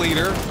the bandit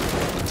leader.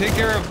 Take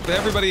care of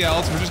everybody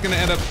else. We're just gonna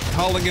end up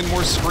calling in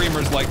more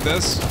screamers like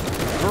this.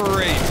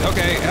 Great,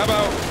 okay, how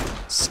about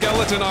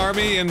skeleton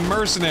army and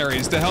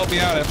mercenaries to help me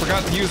out? I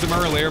forgot to use them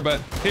earlier,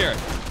 but here,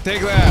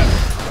 take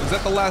that. Is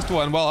that the last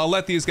one? Well, I'll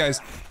let these guys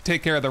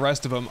take care of the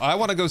rest of them. I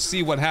wanna go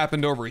see what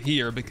happened over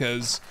here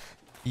because,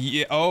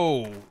 yeah,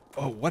 oh,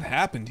 what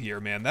happened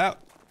here, man?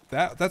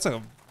 That's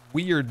a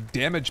weird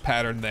damage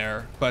pattern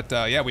there. But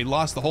yeah, we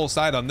lost the whole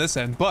side on this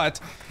end,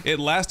 but it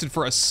lasted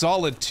for a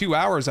solid 2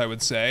 hours, I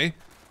would say.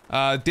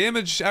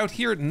 Damage out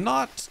here,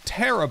 not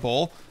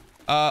terrible.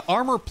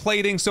 Armor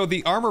plating, so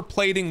the armor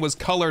plating was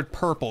colored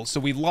purple,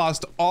 so we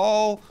lost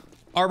all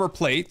armor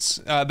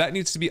plates. That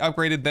needs to be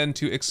upgraded then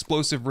to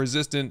explosive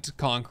resistant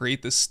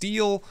concrete. The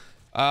steel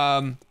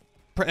held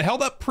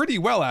up pretty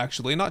well,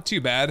 actually, not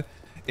too bad.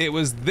 It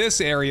was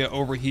this area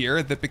over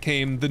here that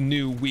became the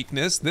new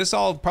weakness. This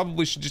all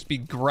probably should just be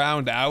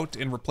ground out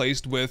and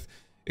replaced with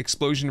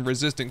explosion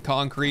resistant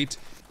concrete.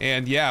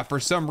 And yeah, for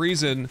some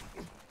reason,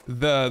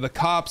 the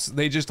cops,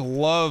 they just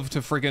love to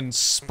friggin'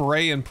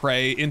 spray and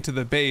pray into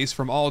the base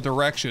from all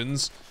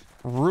directions,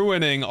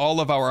 ruining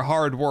all of our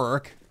hard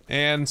work.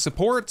 And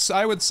supports,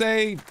 I would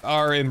say,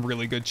 are in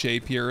really good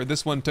shape here.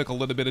 This one took a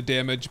little bit of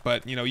damage,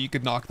 but you know, you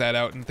could knock that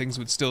out and things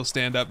would still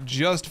stand up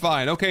just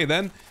fine. Okay,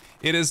 then.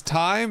 It is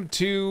time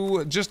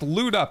to just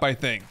loot up, I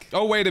think.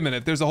 Oh, wait a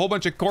minute. There's a whole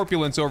bunch of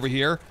corpulents over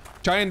here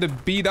trying to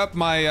beat up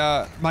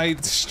my, my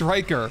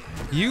striker.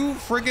 You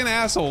friggin'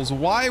 assholes.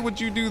 Why would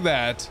you do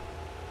that?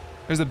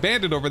 There's a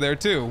bandit over there,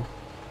 too.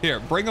 Here,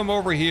 bring them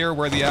over here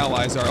where the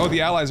allies are. Oh,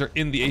 the allies are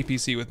in the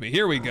APC with me.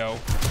 Here we go.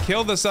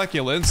 Kill the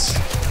succulents,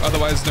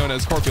 otherwise known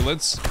as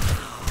corpulents.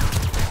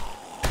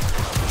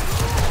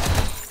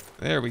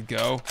 There we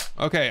go.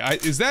 Okay,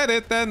 is that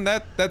it then?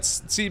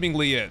 That's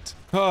seemingly it.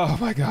 Oh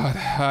my god,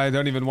 I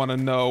don't even want to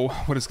know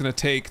what it's gonna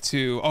take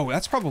to... Oh,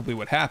 that's probably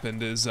what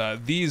happened, is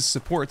these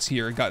supports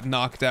here got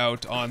knocked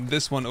out on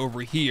this one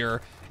over here,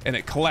 and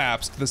it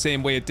collapsed the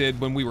same way it did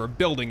when we were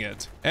building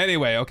it.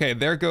 Anyway, okay,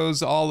 there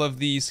goes all of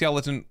the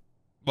skeleton...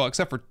 Well,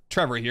 except for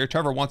Trevor here.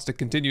 Trevor wants to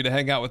continue to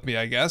hang out with me,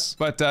 I guess.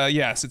 But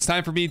yes, it's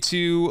time for me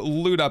to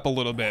loot up a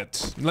little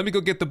bit. Let me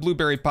go get the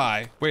blueberry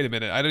pie. Wait a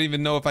minute, I don't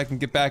even know if I can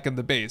get back in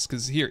the base,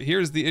 because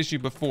here's the issue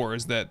before,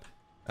 is that...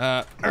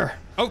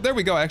 oh, there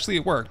we go. Actually,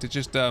 it worked. It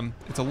just,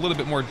 it's a little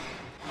bit more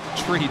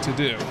tricky to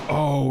do.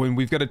 Oh, and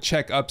we've got to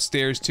check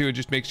upstairs too and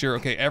just make sure.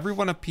 Okay,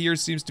 everyone up here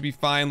seems to be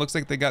fine. Looks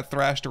like they got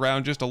thrashed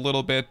around just a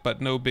little bit,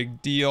 but no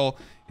big deal.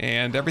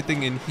 And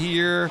everything in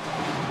here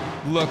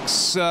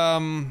looks,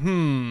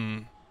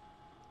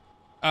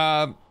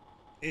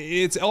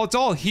 it's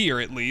all here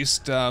at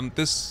least.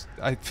 This,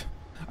 I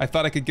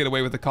thought I could get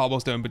away with the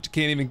cobblestone, but you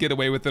can't even get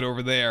away with it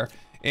over there.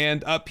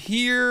 And up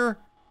here,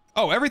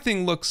 oh,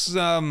 everything looks,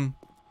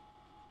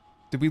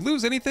 did we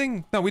lose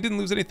anything? No, we didn't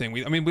lose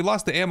anything. I mean, we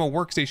lost the ammo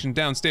workstation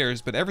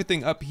downstairs, but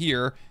everything up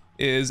here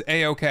is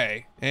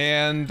A-okay.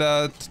 And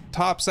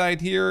top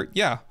side here,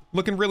 yeah,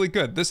 looking really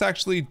good. This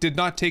actually did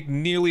not take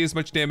nearly as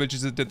much damage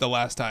as it did the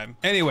last time.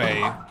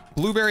 Anyway,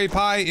 blueberry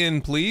pie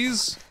in,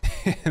 please.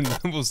 And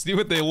we'll see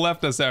what they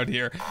left us out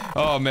here.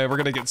 Oh man, we're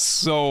gonna get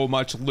so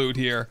much loot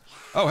here.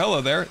 Oh,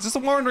 hello there. Is this a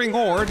wandering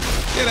horde?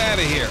 Get out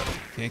of here.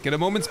 Can't get a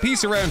moment's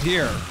peace around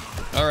here.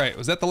 All right,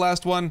 was that the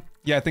last one?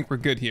 Yeah, I think we're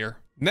good here.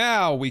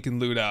 Now we can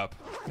loot up.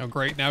 Oh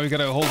great, now we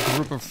got a whole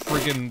group of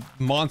friggin'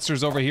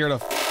 monsters over here to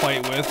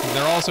fight with. And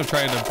they're also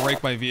trying to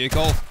break my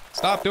vehicle.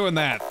 Stop doing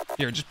that.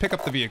 Here, just pick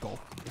up the vehicle.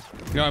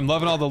 You know, I'm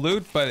loving all the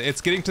loot, but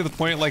it's getting to the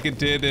point like it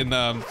did in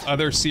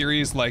other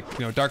series like,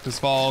 you know, Darkness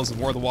Falls and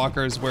War of the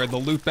Walkers, where the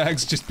loot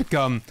bags just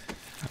become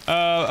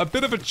a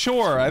bit of a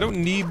chore. I don't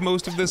need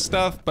most of this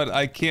stuff, but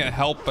I can't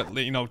help but,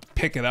 you know,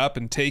 pick it up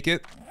and take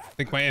it.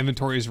 think my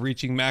inventory is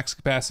reaching max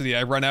capacity.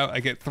 I run out, I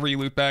get 3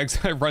 loot bags,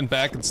 I run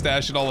back and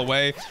stash it all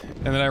away,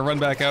 and then I run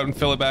back out and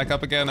fill it back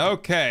up again.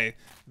 Okay,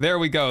 there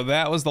we go.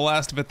 That was the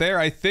last of it there.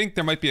 I think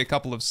there might be a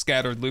couple of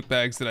scattered loot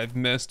bags that I've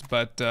missed,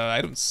 but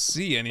I don't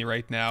see any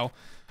right now.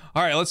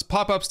 All right, let's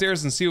pop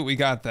upstairs and see what we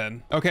got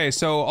then. Okay,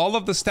 so all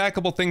of the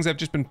stackable things I've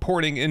just been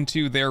porting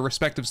into their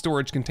respective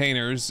storage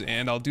containers,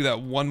 and I'll do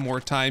that one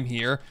more time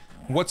here.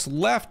 What's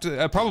left,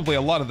 probably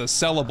a lot of the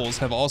sellables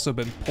have also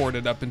been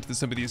ported up into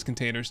some of these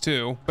containers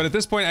too. But at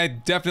this point, I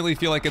definitely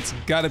feel like it's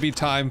gotta be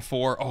time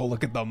for, oh,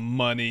 look at the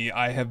money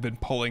I have been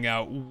pulling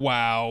out.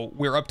 Wow,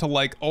 we're up to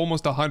like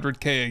almost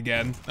 100K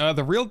again.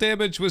 The real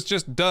damage was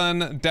just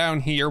done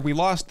down here. We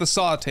lost the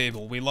saw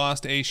table. We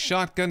lost a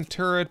shotgun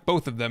turret,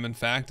 both of them in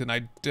fact, and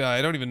I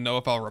don't even know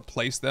if I'll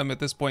replace them at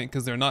this point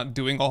because they're not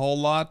doing a whole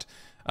lot.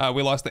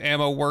 We lost the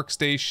ammo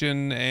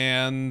workstation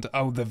and,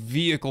 oh, the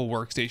vehicle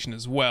workstation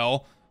as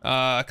well.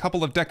 A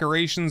couple of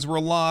decorations were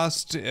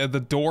lost,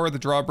 the door, the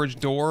drawbridge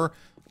door,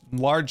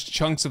 large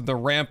chunks of the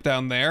ramp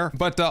down there.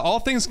 But all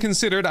things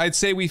considered, I'd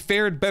say we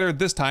fared better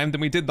this time than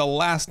we did the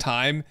last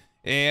time.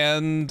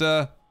 And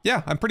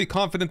yeah, I'm pretty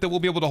confident that we'll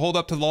be able to hold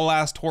up to the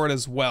last horde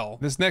as well.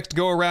 This next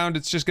go around,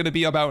 it's just gonna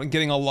be about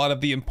getting a lot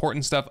of the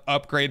important stuff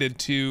upgraded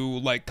to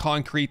like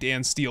concrete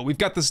and steel. We've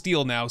got the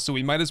steel now, so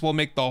we might as well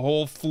make the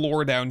whole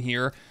floor down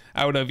here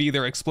out of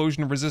either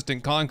explosion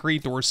resistant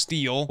concrete or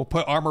steel. We'll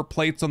put armor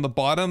plates on the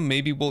bottom.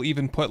 Maybe we'll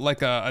even put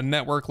like a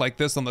network like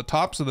this on the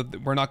top so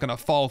that we're not gonna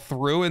fall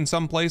through in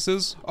some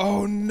places.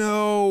 Oh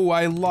no,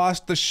 I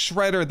lost the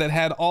shredder that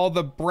had all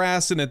the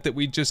brass in it that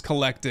we just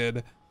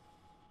collected.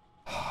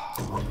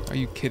 Are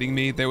you kidding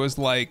me? There was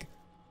like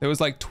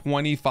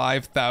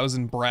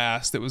 25,000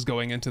 brass that was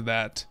going into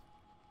that.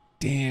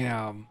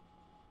 Damn.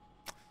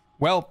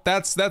 Well,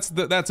 that's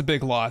a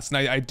big loss, and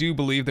I do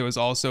believe there was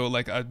also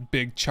like a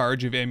big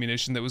charge of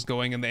ammunition that was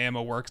going in the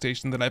ammo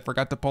workstation that I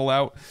forgot to pull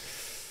out.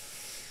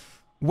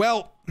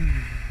 Well,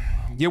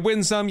 you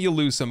win some, you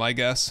lose some, I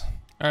guess.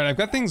 All right, I've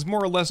got things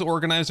more or less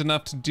organized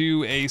enough to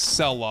do a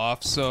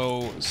sell-off,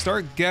 so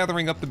start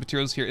gathering up the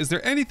materials here. Is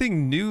there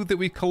anything new that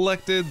we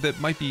collected that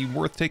might be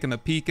worth taking a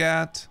peek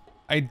at?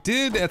 I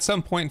did at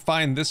some point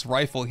find this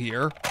rifle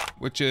here,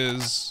 which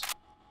is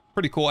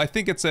pretty cool. I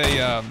think it's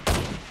a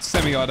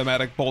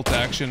semi-automatic bolt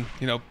action,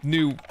 you know,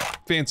 new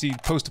fancy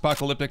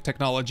post-apocalyptic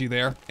technology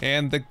there.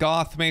 And the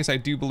Goth Mace, I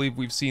do believe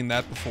we've seen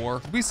that before.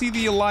 Did we see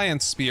the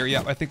Alliance Spear?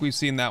 Yeah, I think we've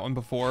seen that one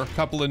before. A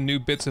couple of new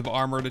bits of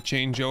armor to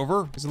change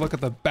over. Let's look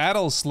at the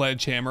Battle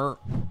Sledgehammer.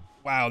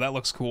 Wow, that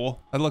looks cool.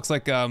 That looks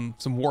like some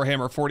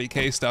Warhammer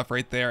 40K stuff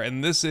right there.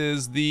 And this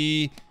is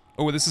the...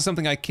 oh, this is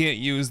something I can't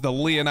use, the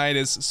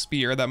Leonidas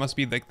Spear. That must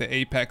be like the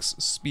Apex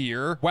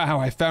Spear. Wow,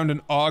 I found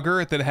an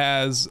auger that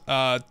has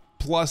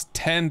plus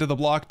 10 to the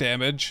block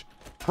damage.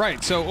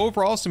 Right, so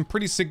overall some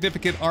pretty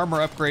significant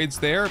armor upgrades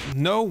there.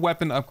 No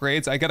weapon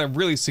upgrades. I got a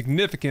really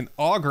significant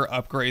auger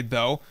upgrade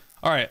though.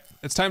 All right,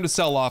 it's time to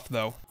sell off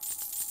though.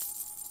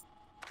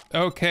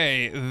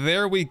 Okay,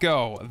 there we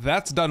go.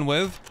 That's done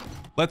with.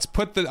 Let's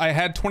put the, I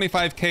had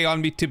 25K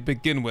on me to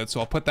begin with, so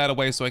I'll put that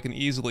away so I can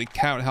easily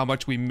count how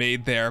much we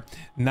made there.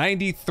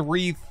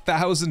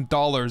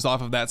 $93,000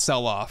 off of that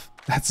sell-off.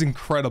 That's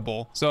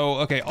incredible. So,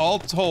 okay, all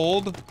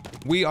told,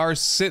 we are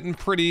sitting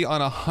pretty on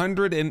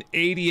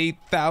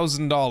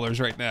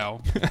 $188,000 right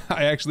now.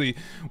 I actually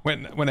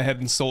went ahead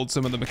and sold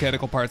some of the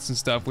mechanical parts and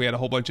stuff. We had a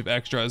whole bunch of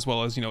extra as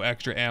well as, you know,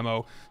 extra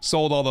ammo.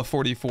 Sold all the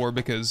 44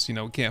 because, you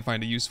know, can't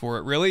find a use for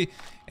it really.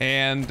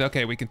 And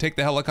okay, we can take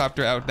the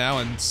helicopter out now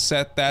and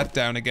set that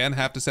down again.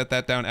 Have to set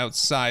that down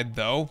outside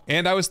though.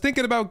 And I was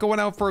thinking about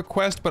going out for a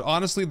quest, but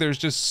honestly, there's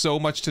just so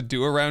much to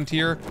do around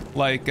here.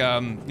 Like, you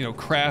know,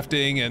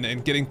 crafting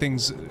and getting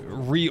things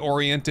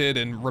reoriented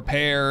and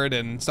repaired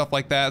and stuff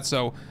like that.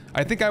 So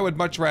I think I would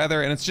much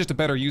rather, and it's just a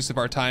better use of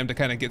our time to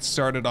kind of get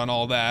started on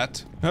all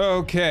that.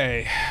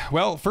 Okay,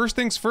 well, first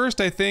things first,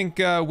 I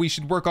think we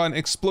should work on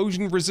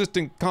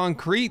explosion-resistant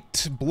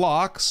concrete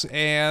blocks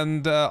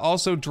and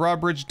also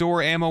drawbridge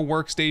door, ammo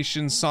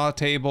workstation, saw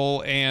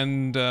table,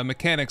 and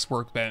mechanics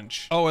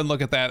workbench. Oh, and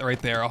look at that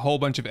right there, a whole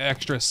bunch of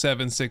extra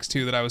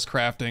 7.62 that I was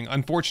crafting.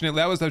 Unfortunately,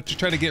 that was to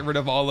try to get rid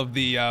of all of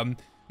the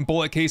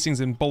bullet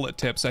casings and bullet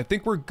tips. I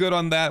think we're good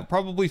on that.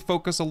 Probably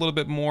focus a little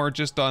bit more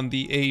just on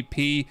the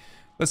AP.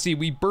 Let's see,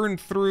 we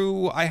burned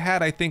through, I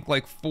had, I think,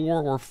 like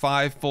 4 or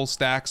 5 full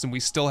stacks, and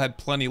we still had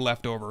plenty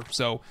left over.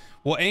 So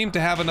we'll aim to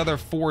have another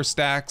 4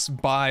 stacks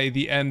by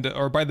the end,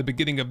 or by the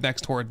beginning of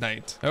next Horde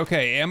night.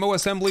 Okay, ammo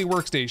assembly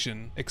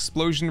workstation,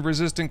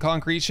 explosion-resistant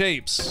concrete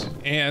shapes.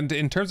 And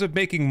in terms of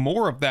making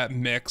more of that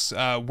mix,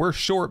 we're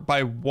short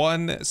by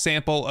 1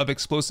 sample of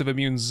explosive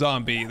immune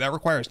zombie. That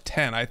requires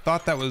 10. I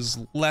thought that was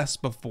less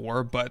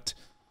before, but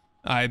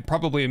I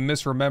probably am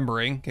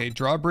misremembering. Okay,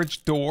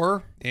 drawbridge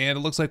door, and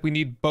it looks like we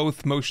need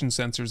both motion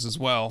sensors as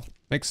well.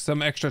 Make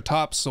some extra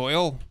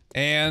topsoil,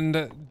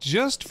 and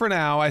just for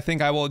now, I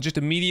think I will just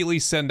immediately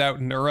send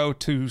out Neuro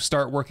to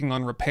start working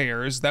on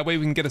repairs. That way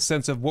we can get a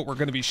sense of what we're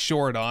going to be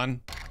short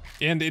on.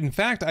 And in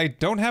fact, I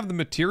don't have the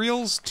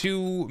materials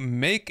to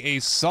make a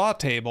saw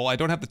table. I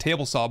don't have the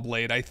table saw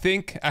blade. I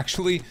think,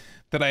 actually,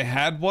 that I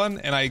had one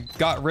and I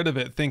got rid of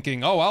it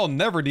thinking, oh, I'll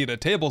never need a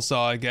table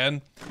saw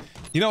again.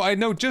 You know, I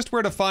know just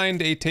where to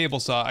find a table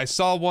saw. I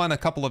saw one a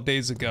couple of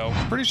days ago.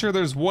 Pretty sure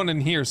there's one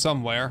in here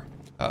somewhere.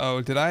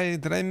 Uh-oh, did I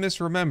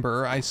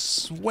misremember? I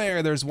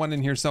swear there's one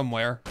in here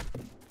somewhere.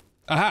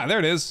 Aha, there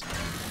it is.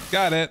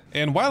 Got it.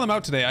 And while I'm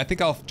out today, I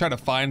think I'll try to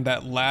find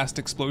that last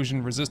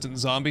explosion-resistant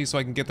zombie so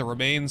I can get the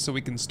remains so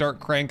we can start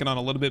cranking on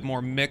a little bit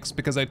more mix,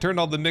 because I turned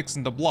all the mix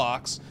into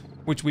blocks,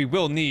 which we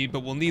will need,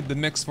 but we'll need the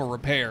mix for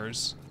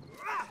repairs.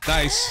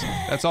 Nice.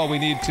 That's all we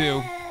need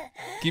too.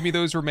 Give me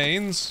those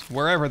remains,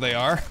 wherever they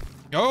are.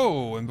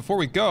 Oh, and before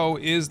we go,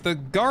 is the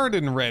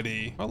garden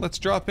ready? Well, let's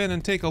drop in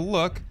and take a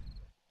look.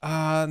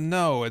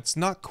 No, it's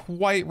not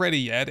quite ready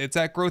yet. It's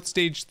at growth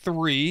stage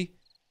 3.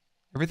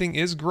 Everything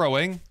is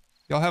growing.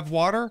 Y'all have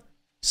water?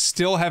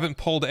 Still haven't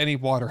pulled any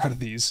water out of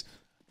these.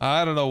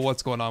 I don't know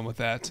what's going on with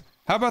that.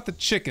 How about the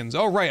chickens?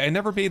 Oh, right, I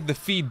never made the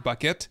feed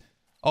bucket.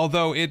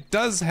 Although it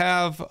does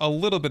have a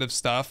little bit of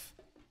stuff.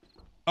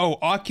 Oh,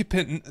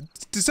 occupant.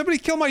 Did somebody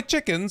kill my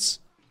chickens?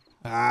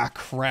 Ah,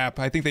 crap.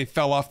 I think they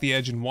fell off the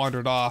edge and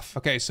wandered off.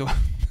 Okay, so...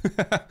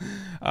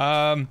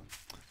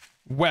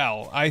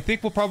 well, I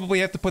think we'll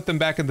probably have to put them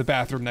back in the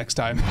bathroom next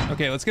time.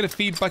 Okay, let's get a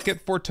feed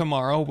bucket for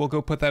tomorrow. We'll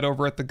go put that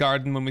over at the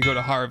garden when we go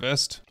to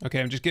harvest.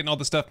 Okay, I'm just getting all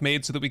the stuff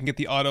made so that we can get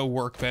the auto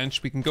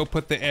workbench. We can go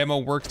put the ammo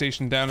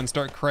workstation down and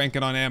start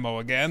cranking on ammo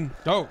again.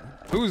 Oh,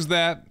 who's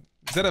that?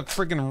 Is that a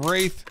friggin'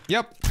 wraith?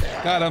 Yep,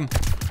 got him.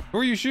 Who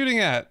are you shooting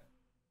at?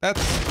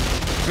 That's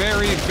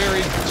very,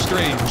 very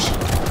strange.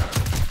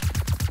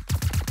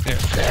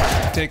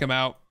 There, take him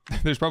out.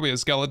 There's probably a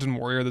skeleton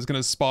warrior that's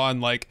gonna spawn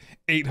like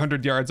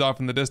 800 yards off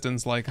in the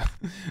distance, like,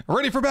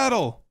 ready for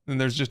battle! And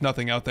there's just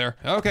nothing out there.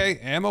 Okay,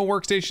 ammo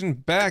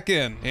workstation back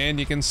in. And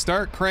you can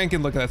start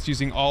cranking. Look, that's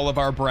using all of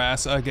our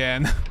brass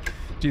again.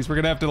 Jeez, we're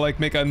gonna have to like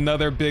make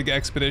another big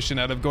expedition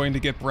out of going to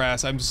get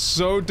brass. I'm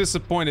so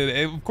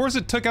disappointed. Of course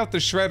it took out the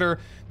shredder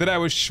that I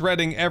was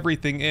shredding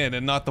everything in,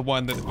 and not the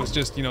one that was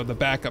just, you know, the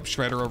backup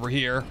shredder over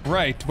here.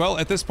 Right, well,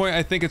 at this point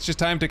I think it's just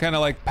time to kind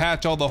of like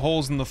patch all the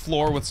holes in the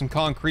floor with some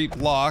concrete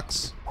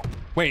blocks.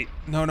 Wait,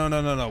 no,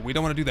 we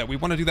don't want to do that. We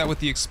want to do that with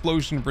the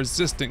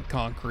explosion-resistant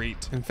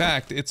concrete. In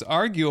fact, it's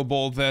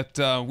arguable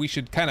that we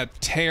should kind of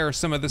tear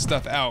some of this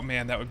stuff out.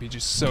 Man, that would be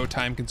just so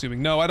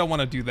time-consuming. No, I don't want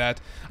to do that.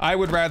 I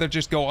would rather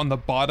just go on the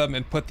bottom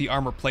and put the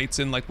armor plates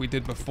in like we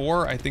did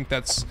before. I think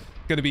that's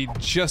going to be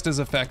just as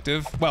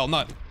effective. Well,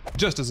 not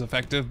just as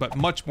effective, but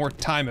much more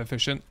time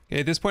efficient.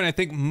 Okay, at this point, I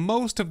think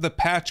most of the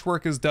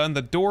patchwork is done.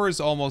 The door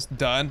is almost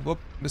done. Whoop,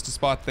 missed a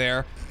spot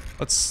there.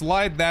 Let's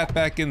slide that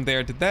back in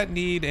there. Did that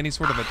need any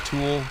sort of a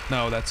tool?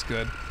 No, that's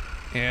good.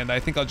 And I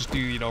think I'll just do,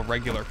 you know,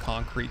 regular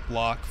concrete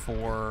block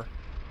for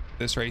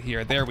this right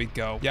here. There we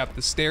go. Yep,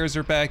 the stairs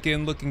are back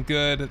in, looking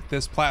good.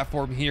 This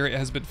platform here, it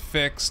has been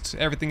fixed.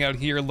 Everything out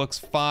here looks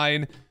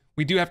fine.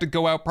 We do have to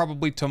go out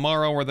probably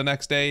tomorrow or the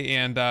next day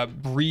and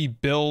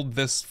rebuild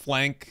this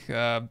flank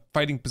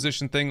fighting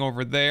position thing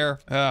over there.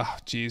 Oh,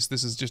 geez,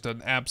 this is just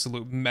an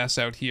absolute mess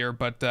out here,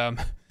 but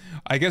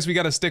I guess we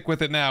gotta stick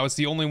with it now. It's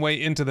the only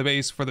way into the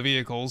base for the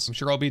vehicles. I'm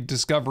sure I'll be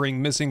discovering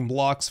missing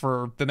blocks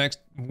for the next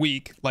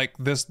week, like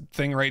this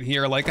thing right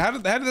here. Like, how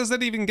does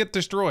that even get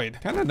destroyed?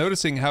 Kind of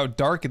noticing how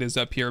dark it is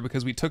up here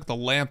because we took the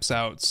lamps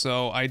out.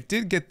 So I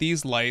did get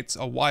these lights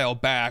a while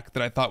back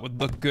that I thought would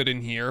look good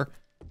in here.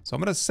 So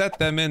I'm gonna set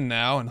them in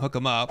now and hook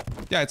them up.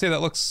 Yeah, I'd say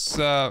that looks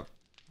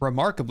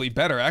remarkably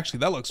better. Actually,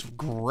 that looks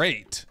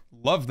great.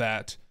 Love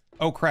that.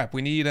 Oh crap,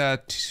 we need oh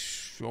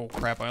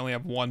crap, I only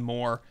have one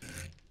more.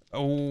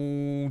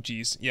 Oh,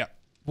 geez. Yeah.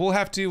 We'll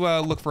have to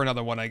look for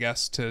another one, I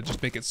guess, to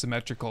just make it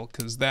symmetrical,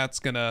 because that's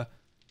gonna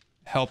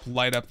help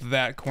light up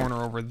that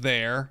corner over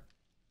there.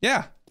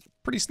 Yeah,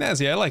 pretty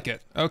snazzy. I like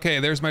it. Okay,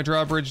 there's my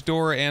drawbridge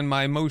door and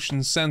my motion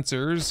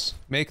sensors.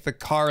 Make the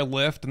car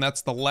lift, and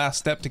that's the last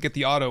step to get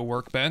the auto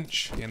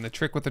workbench. And the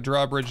trick with the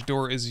drawbridge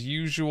door is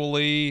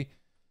usually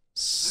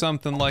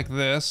something like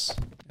this,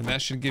 and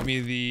that should give me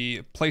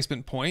the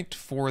placement point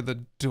for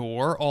the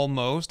door,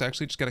 almost.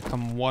 Actually, just gotta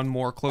come one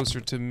more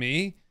closer to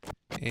me,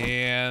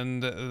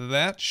 and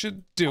that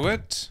should do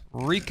it.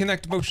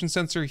 Reconnect motion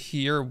sensor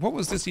here. What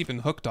was this even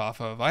hooked off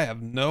of? I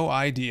have no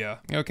idea.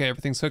 Okay,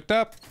 everything's hooked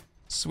up.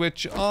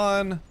 Switch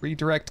on,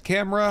 redirect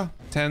camera,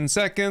 10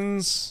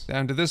 seconds,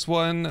 down to this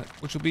one,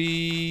 which will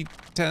be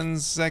 10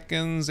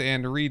 seconds,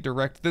 and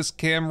redirect this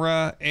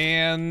camera,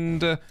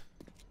 and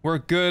we're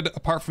good,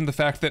 apart from the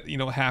fact that, you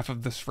know, half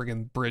of this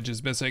friggin' bridge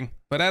is missing.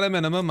 But at a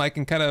minimum, I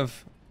can kind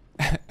of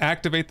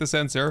activate the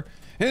sensor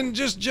and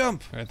just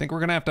jump. I think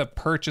we're gonna have to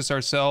purchase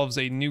ourselves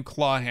a new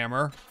claw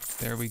hammer.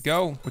 There we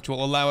go, which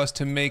will allow us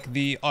to make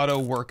the auto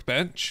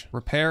workbench.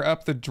 Repair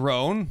up the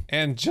drone,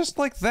 and just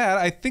like that,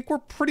 I think we're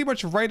pretty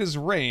much right as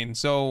rain.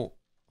 So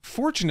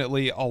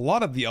fortunately, a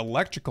lot of the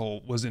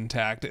electrical was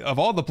intact. Of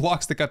all the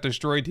blocks that got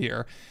destroyed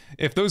here,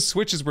 if those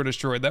switches were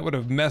destroyed, that would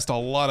have messed a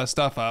lot of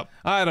stuff up.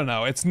 I don't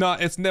know, it's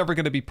never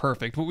gonna be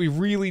perfect. What we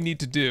really need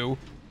to do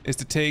is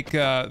to take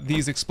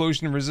these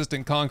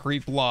explosion-resistant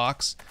concrete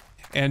blocks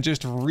and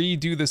just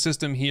redo the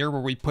system here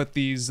where we put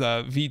these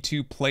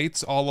V2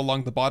 plates all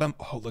along the bottom.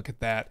 Oh, look at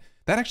that.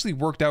 that actually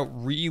worked out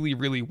really,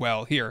 really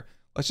well. Here,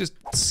 let's just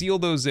seal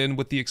those in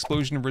with the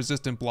explosion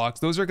resistant blocks.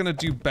 Those are gonna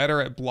do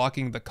better at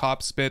blocking the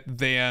cop spit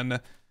than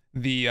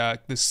the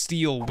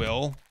steel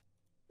will,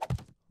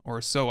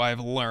 or so I've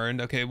learned.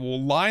 Okay,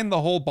 we'll line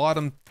the whole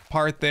bottom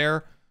part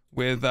there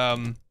with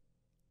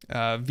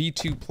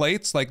V2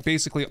 plates, like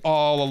basically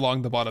all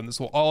along the bottom. This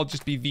will all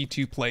just be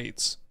V2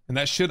 plates. And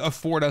that should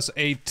afford us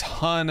a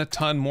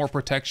ton more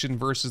protection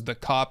versus the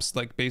cops,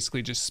 like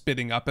basically just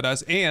spitting up at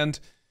us. And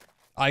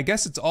I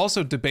guess it's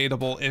also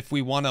debatable if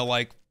we want to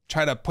like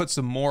try to put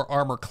some more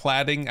armor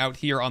cladding out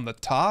here on the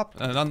top,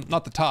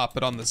 not the top,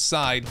 but on the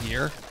side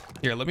here.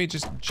 Here, let me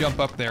just jump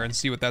up there and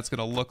see what that's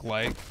gonna look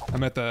like.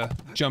 I'm at the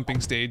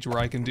jumping stage where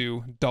I can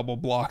do double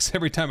blocks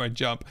every time I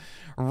jump.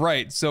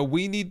 Right, so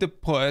we need to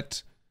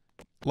put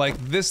like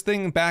this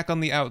thing back on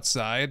the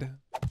outside,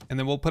 and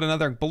then we'll put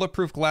another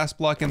bulletproof glass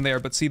block in there.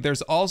 But see,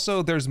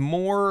 there's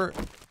more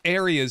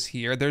areas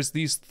here. There's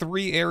these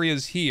 3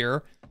 areas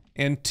here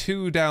and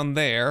 2 down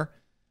there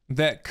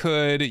that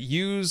could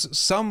use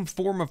some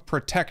form of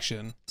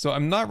protection. So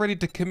I'm not ready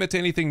to commit to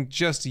anything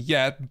just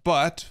yet,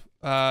 but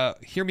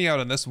hear me out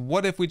on this.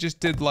 What if we just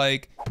did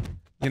like,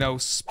 you know,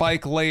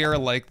 spike layer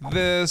like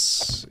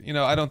this? You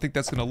know, I don't think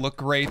that's gonna look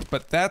great,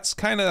 but that's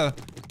kind of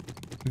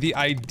the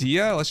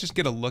idea. Let's just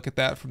get a look at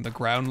that from the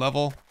ground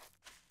level.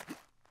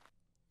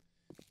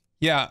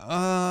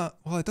 Yeah,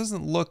 well, it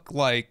doesn't look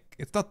like,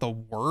 it's not the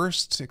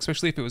worst,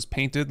 especially if it was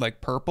painted like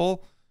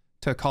purple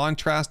to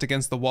contrast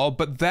against the wall,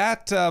 but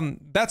that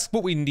that's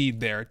what we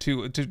need there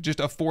to just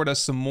afford us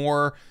some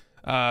more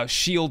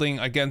shielding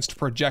against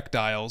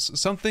projectiles.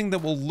 Something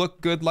that will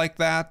look good like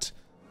that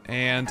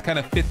and kind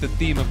of fit the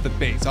theme of the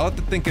base. I'll have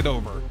to think it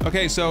over.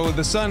 Okay, so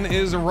the sun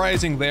is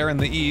rising there in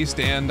the east,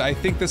 and I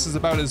think this is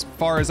about as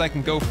far as I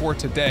can go for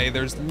today.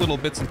 There's little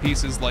bits and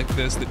pieces like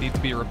this that need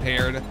to be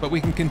repaired, but we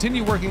can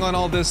continue working on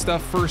all this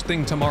stuff first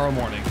thing tomorrow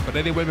morning. But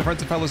anyway, my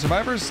friends and fellow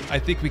survivors, I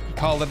think we can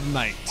call it a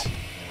night.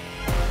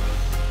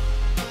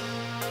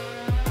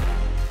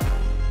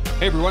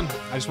 Hey everyone,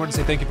 I just wanted to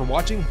say thank you for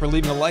watching, for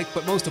leaving a like,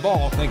 but most of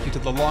all, thank you to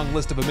the long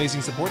list of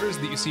amazing supporters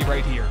that you see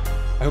right here.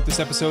 I hope this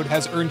episode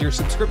has earned your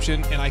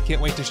subscription, and I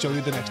can't wait to show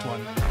you the next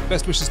one.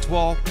 Best wishes to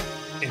all,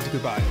 and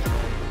goodbye.